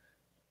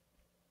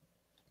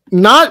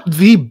 Not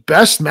the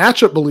best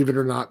matchup, believe it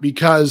or not,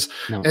 because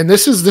and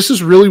this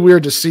is really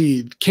weird to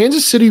see.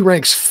 Kansas City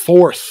ranks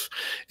 4th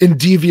in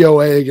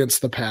DVOA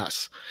against the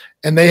pass,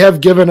 and they have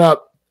given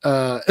up.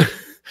 They're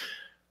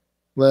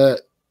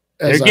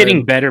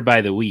getting better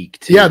by the week,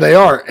 too. Yeah, they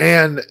are,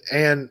 and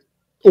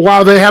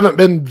while they haven't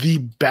been the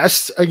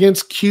best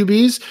against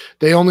QBs,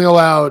 they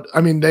allowed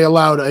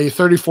a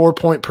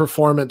 34-point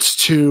performance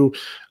to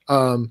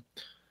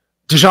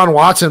Deshaun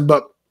Watson,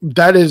 but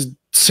that is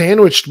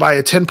sandwiched by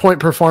a 10-point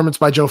performance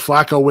by Joe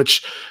Flacco,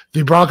 which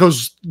the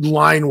Broncos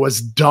line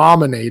was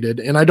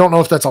dominated. And I don't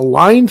know if that's a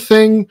line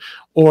thing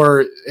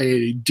or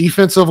a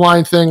defensive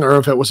line thing or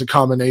if it was a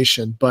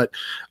combination. But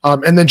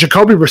and then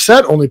Jacoby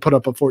Brissett only put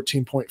up a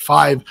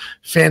 14.5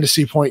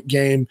 fantasy point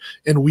game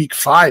in week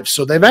 5.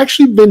 So they've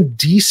actually been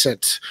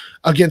decent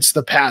against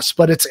the pass.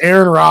 But it's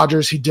Aaron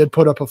Rodgers. He did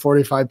put up a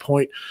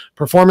 45-point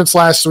performance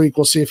last week.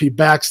 We'll see if he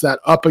backs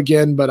that up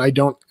again, but I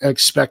don't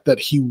expect that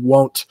he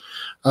won't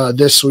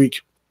this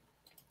week.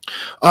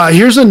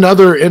 Here's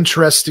another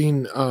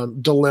interesting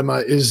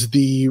dilemma is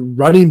the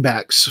running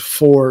backs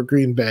for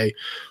Green Bay.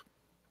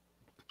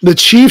 The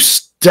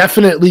Chiefs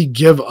definitely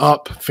give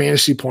up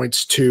fantasy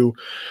points to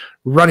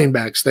running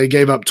backs. They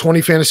gave up 20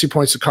 fantasy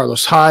points to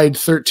Carlos Hyde,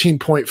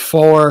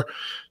 13.4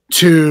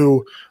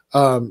 to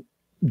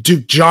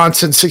Duke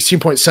Johnson,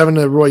 16.7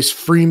 to Royce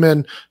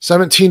Freeman,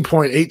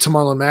 17.8 to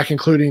Marlon Mack, and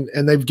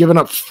they've given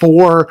up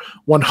 4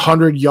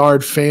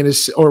 100-yard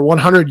fantasy or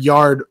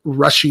 100-yard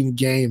rushing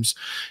games.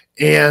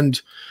 And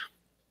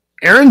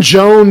Aaron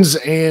Jones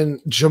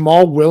and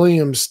Jamal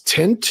Williams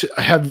tend to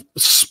have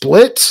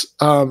split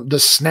the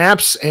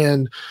snaps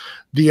and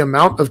the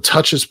amount of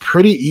touches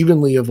pretty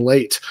evenly of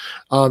late.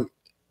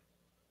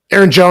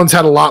 Aaron Jones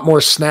had a lot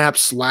more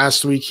snaps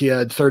last week. He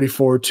had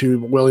 34 to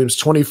Williams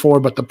 24,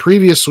 but the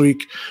previous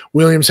week,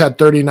 Williams had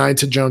 39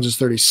 to Jones's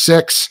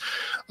 36.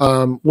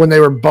 When they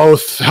were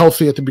both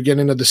healthy at the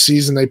beginning of the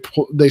season,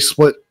 they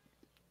split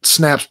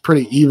snaps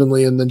pretty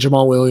evenly, and then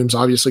Jamal Williams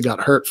obviously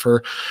got hurt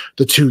for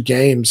the 2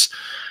 games.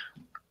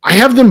 I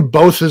have them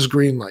both as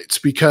green lights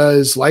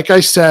because, like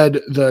I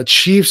said, the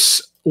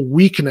Chiefs'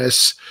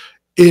 weakness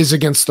is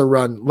against the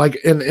run.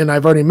 And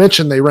I've already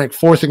mentioned they rank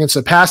 4th against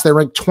the pass. They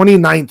rank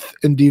 29th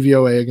in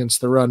DVOA against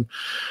the run.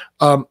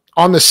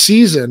 On the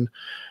season,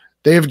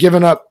 they have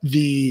given up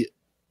the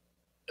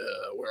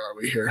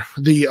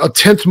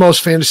 10th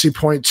most fantasy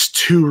points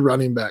to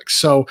running backs.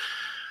 So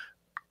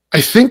I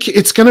think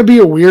it's going to be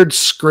a weird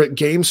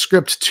game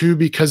script too,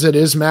 because it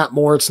is Matt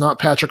Moore. It's not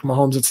Patrick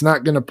Mahomes. It's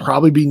not going to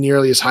probably be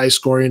nearly as high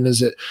scoring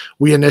as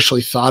we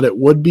initially thought it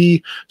would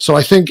be. So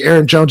I think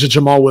Aaron Jones and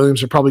Jamal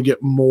Williams will probably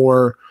get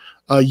more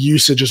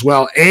usage as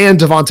well. And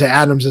Davante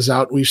Adams is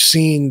out. We've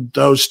seen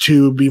those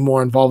two be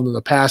more involved in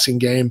the passing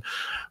game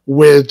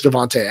with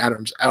Davante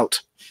Adams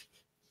out.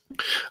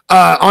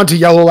 Onto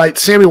yellow light.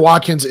 Sammy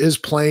Watkins is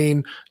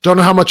playing. Don't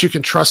know how much you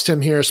can trust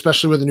him here,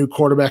 especially with a new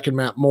quarterback in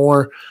Matt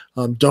Moore.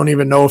 Don't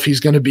even know if he's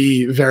going to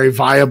be very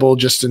viable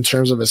just in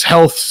terms of his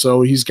health.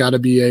 So he's got to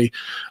be a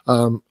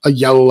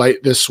yellow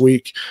light this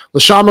week.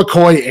 LaShawn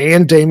McCoy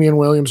and Damian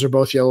Williams are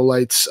both yellow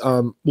lights.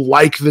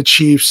 Like the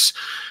Chiefs,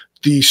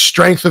 the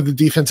strength of the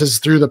defense is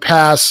through the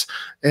pass,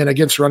 and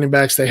against running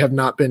backs, they have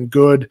not been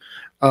good.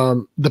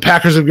 The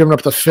Packers have given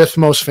up the 5th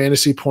most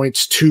fantasy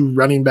points to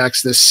running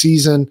backs this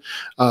season.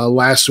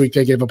 Last week,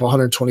 they gave up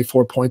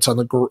 124 points or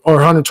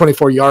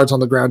 124 yards on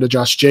the ground to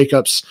Josh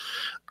Jacobs.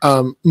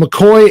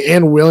 McCoy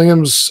and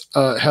Williams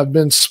have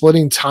been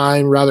splitting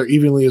time rather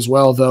evenly as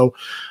well, though.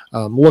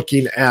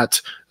 Looking at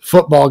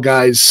Football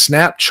Guys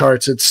snap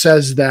charts, it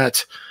says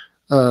that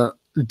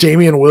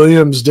Damian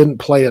Williams didn't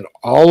play at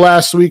all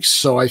last week,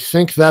 so I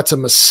think that's a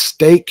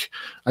mistake.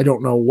 I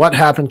don't know what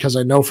happened because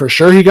I know for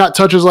sure he got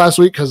touches last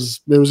week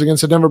because it was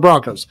against the Denver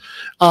Broncos.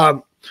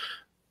 But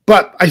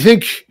I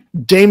think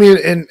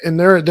Damian and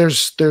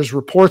there's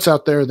reports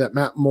out there that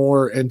Matt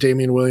Moore and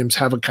Damian Williams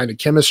have a kind of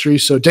chemistry.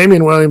 So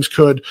Damian Williams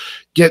could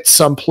get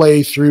some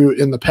play through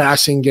in the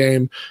passing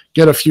game,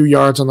 get a few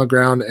yards on the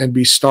ground, and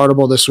be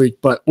startable this week.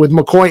 But with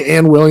McCoy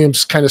and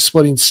Williams kind of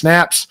splitting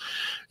snaps,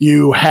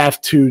 you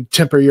have to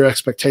temper your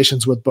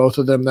expectations with both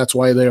of them. That's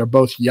why they are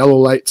both yellow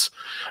lights.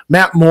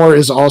 Matt Moore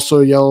is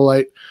also a yellow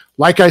light.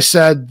 Like I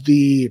said,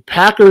 the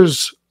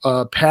Packers'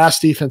 pass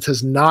defense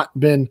has not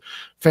been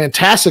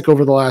fantastic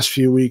over the last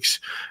few weeks.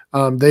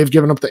 They've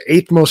given up the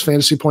 8th most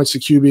fantasy points to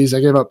QBs.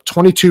 They gave up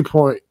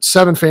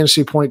 22.7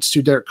 fantasy points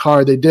to Derek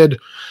Carr. They did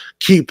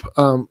keep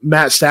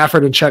Matt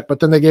Stafford in check,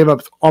 but then they gave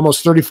up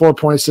almost 34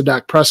 points to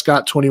Dak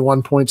Prescott,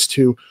 21 points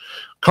to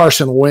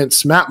Carson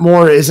Wentz. Matt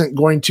Moore isn't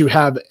going to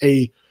have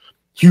a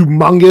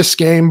humongous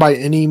game by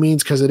any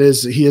means because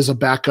he is a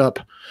backup,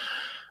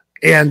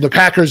 and the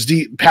Packers'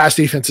 pass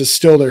defense is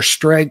still their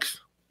strength.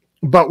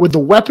 But with the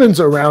weapons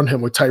around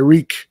him, with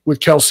Tyreek, with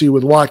Kelsey,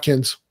 with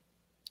Watkins,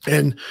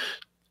 and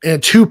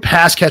 2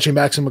 pass catching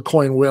backs in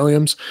McCoy and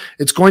Williams,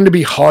 it's going to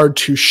be hard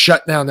to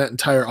shut down that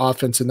entire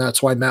offense, and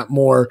that's why Matt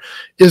Moore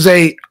is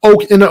an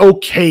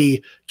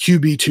okay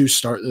QB2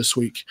 start this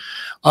week.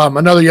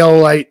 Another yellow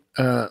light,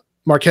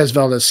 Marquez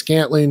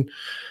Valdez-Scantling.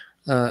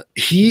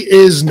 He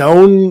is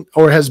known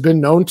or has been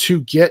known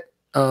to get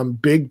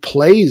big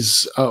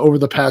plays over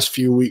the past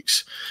few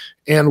weeks.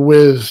 And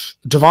with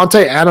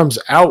Davante Adams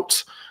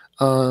out,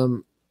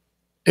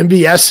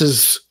 MVS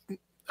is,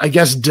 I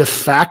guess, de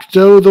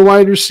facto the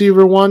wide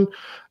receiver one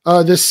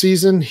this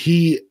season.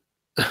 He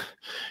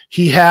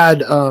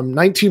had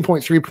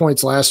 19.3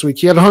 points last week.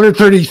 He had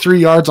 133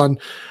 yards on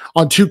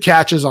 2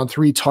 catches on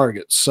 3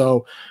 targets.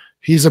 So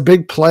he's a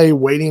big play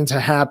waiting to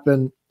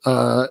happen.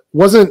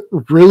 Wasn't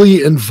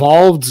really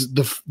involved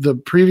the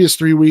previous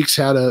 3 weeks,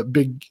 had a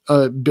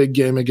big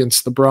game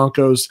against the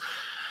Broncos.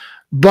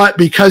 But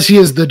because he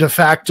is the de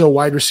facto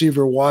wide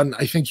receiver one,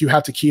 I think you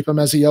have to keep him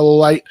as a yellow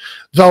light.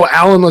 Though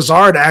Allen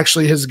Lazard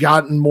actually has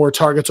gotten more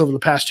targets over the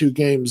past 2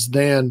 games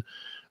than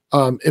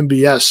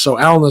MBS. So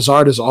Allen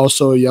Lazard is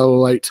also a yellow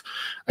light.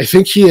 I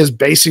think he has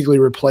basically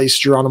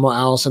replaced Geronimo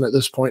Allison at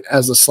this point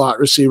as the slot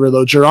receiver,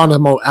 though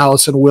Geronimo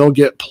Allison will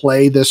get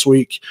play this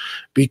week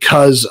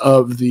because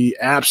of the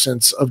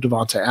absence of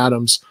Davante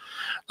Adams.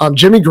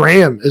 Jimmy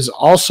Graham is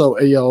also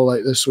a yellow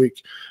light this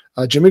week.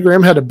 Jimmy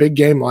Graham had a big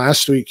game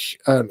last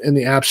week in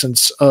the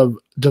absence of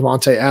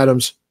Davante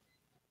Adams,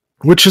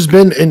 which has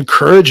been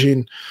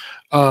encouraging.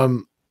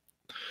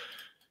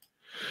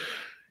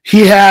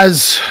 He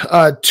has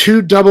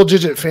 2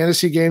 double-digit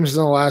fantasy games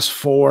in the last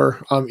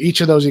 4.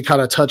 Each of those he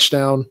caught a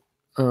touchdown.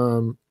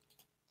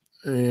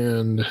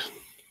 And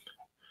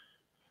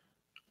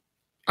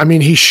I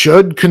mean, he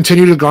should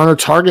continue to garner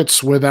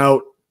targets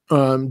without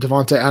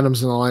Davante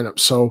Adams in the lineup.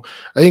 So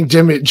I think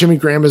Jimmy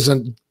Graham is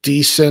a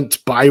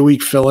decent bye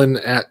week fill-in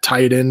at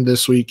tight end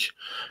this week,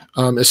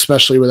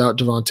 especially without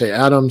Davante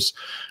Adams.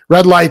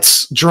 Red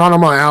lights,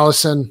 Geronimo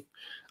Allison.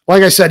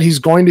 Like I said, he's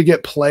going to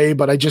get play,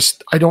 but I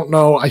don't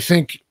know. I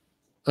think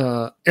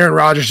Aaron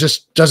Rodgers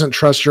just doesn't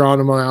trust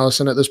Geronimo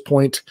Allison at this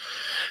point.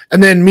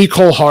 And then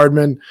Mecole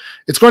Hardman.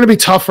 It's going to be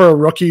tough for a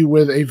rookie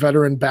with a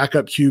veteran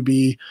backup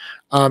QB.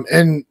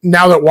 And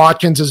now that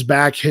Watkins is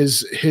back,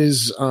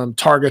 his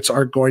targets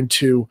are going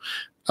to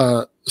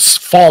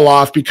fall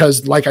off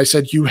because, like I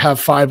said, you have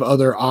 5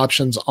 other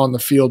options on the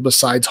field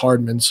besides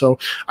Hardman. So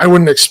I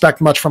wouldn't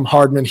expect much from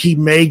Hardman. He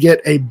may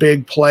get a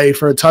big play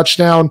for a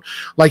touchdown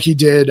like he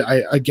did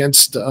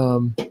against,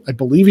 I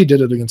believe he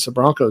did it against the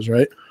Broncos,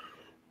 right?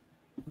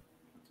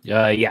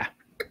 Yeah.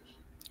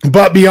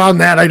 But beyond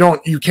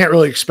that, you can't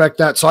really expect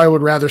that. So I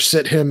would rather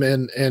sit him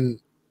and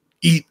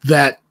eat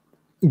that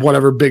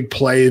whatever big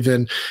play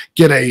than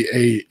get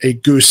a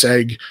goose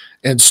egg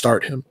and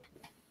start him.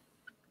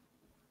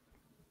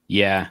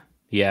 Yeah,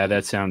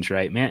 that sounds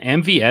right, man.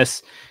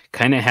 MVS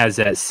kind of has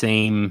that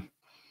same.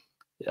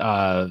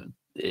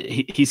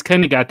 He's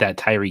kind of got that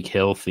Tyreek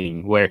Hill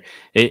thing where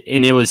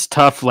it was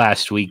tough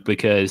last week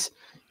because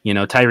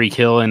Tyreek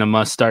Hill in a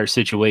must-start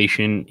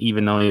situation,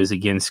 even though he was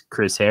against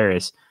Chris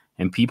Harris,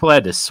 and people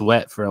had to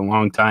sweat for a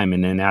long time,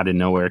 and then out of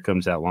nowhere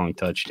comes that long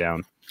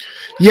touchdown.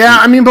 Yeah,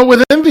 I mean, but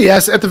with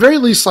MVS, at the very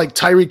least, like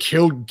Tyreek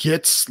Hill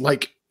gets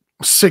like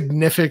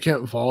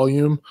significant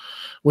volume.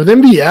 With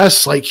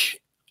MVS, like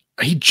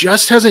he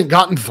just hasn't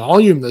gotten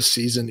volume this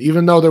season,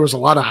 even though there was a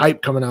lot of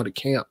hype coming out of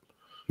camp.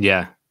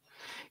 Yeah.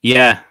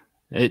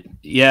 It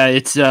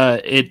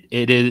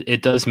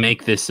does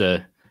make this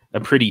a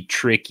pretty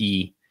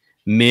tricky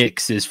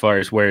mix as far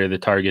as where the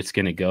target's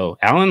going to go.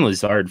 Allen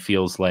Lazard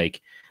feels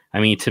like, I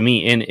mean, to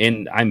me,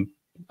 and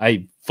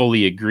I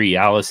fully agree.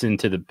 Allison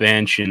to the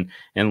bench and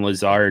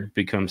Lazard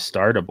becomes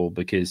startable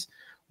because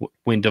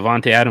when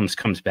Davante Adams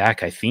comes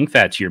back, I think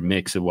that's your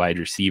mix of wide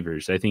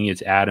receivers. I think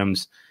it's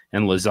Adams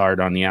and Lazard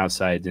on the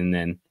outside, and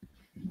then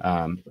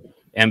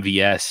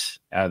MVS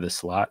out of the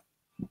slot.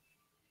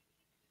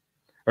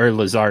 Or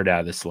Lazard out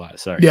of the slot,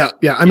 sorry. Yeah.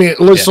 I mean,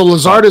 so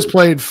Lazard has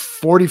played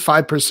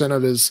 45%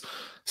 of his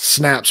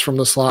snaps from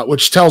the slot,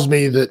 which tells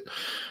me that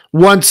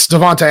once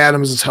Davante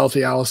Adams is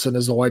healthy, Allison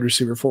is the wide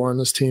receiver 4 on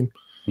this team.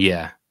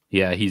 Yeah,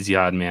 he's the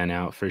odd man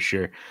out for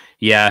sure.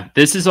 Yeah,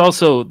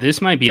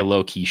 this might be a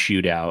low-key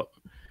shootout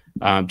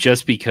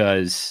just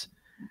because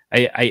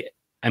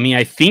I mean,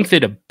 I think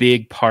that a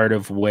big part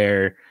of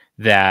where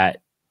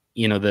that,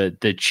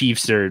 the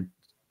Chiefs they're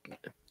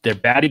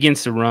bad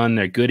against the run,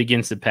 they're good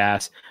against the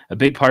pass. A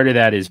big part of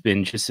that has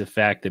been just the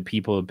fact that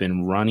people have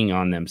been running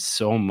on them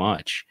so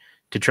much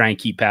to try and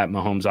keep Pat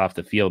Mahomes off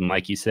the field. And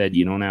like you said,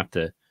 you don't have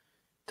to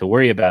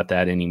worry about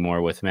that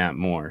anymore with Matt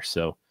Moore.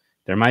 So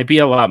there might be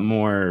a lot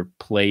more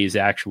plays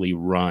actually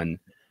run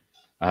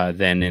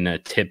than in a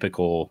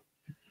typical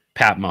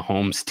Pat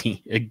Mahomes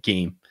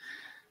game.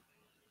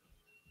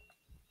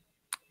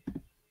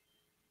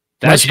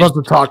 Am I supposed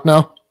to talk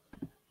now?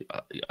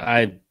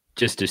 I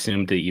just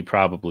assumed that you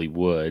probably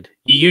would.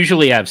 You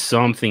usually have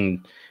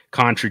something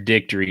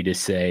contradictory to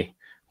say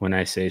when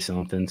I say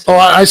something. So. Oh,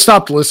 I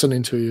stopped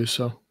listening to you,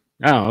 so.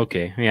 Oh,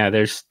 okay. Yeah,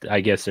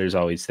 I guess there's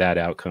always that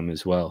outcome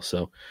as well.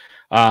 So,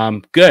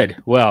 good.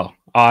 Well,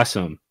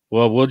 awesome.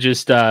 Well, we'll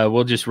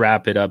just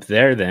wrap it up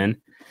there then.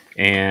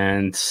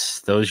 And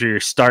those are your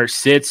start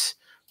sits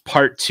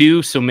part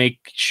 2. So make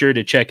sure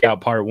to check out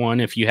part 1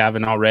 if you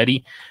haven't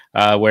already,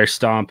 where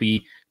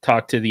Stompy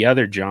talked to the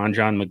other John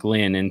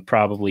McGlynn, and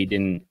probably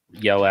didn't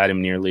yell at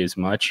him nearly as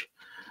much.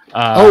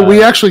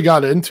 We actually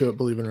got into it,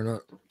 believe it or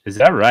not. Is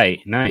that right?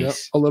 Nice. Yep,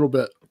 a little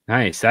bit.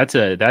 Nice. That's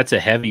a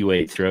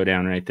heavyweight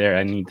throwdown right there.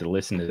 I need to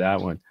listen to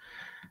that one.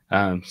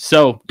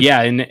 So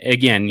yeah, and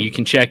again, you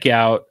can check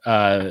out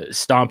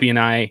Stompy and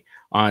I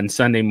on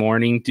Sunday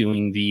morning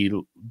doing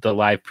the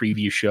live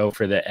preview show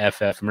for the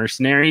FF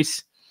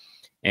Mercenaries,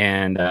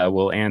 and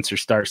we'll answer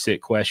start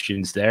sit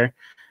questions there.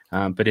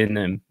 But in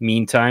the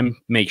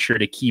meantime, make sure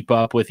to keep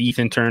up with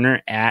Ethan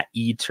Turner at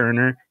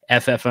eTurner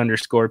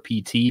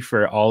FF_PT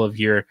for all of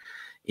your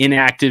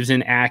inactives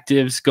and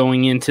actives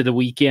going into the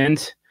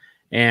weekend.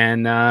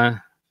 And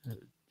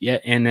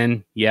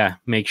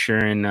make sure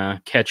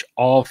and catch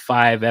all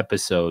 5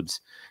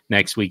 episodes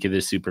next week of the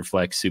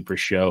SuperFlex Super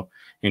Show,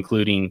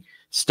 including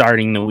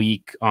starting the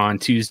week on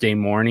Tuesday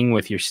morning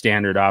with your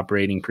standard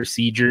operating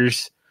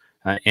procedures.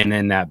 And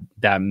then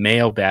that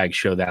mailbag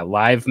show, that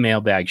live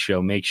mailbag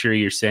show, make sure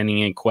you're sending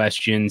in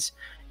questions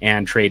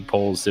and trade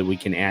polls that we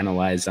can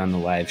analyze on the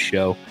live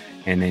show.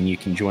 And then you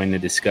can join the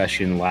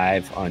discussion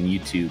live on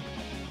YouTube.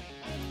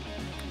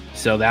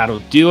 So that'll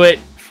do it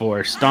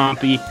for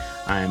Stompy.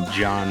 I'm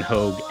John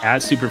Hogue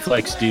at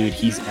SuperFlex Dude.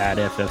 He's at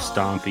FF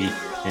Stompy.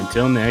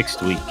 Until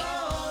next week.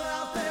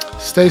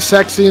 Stay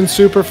sexy and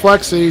super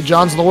flexy.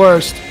 John's the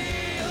worst.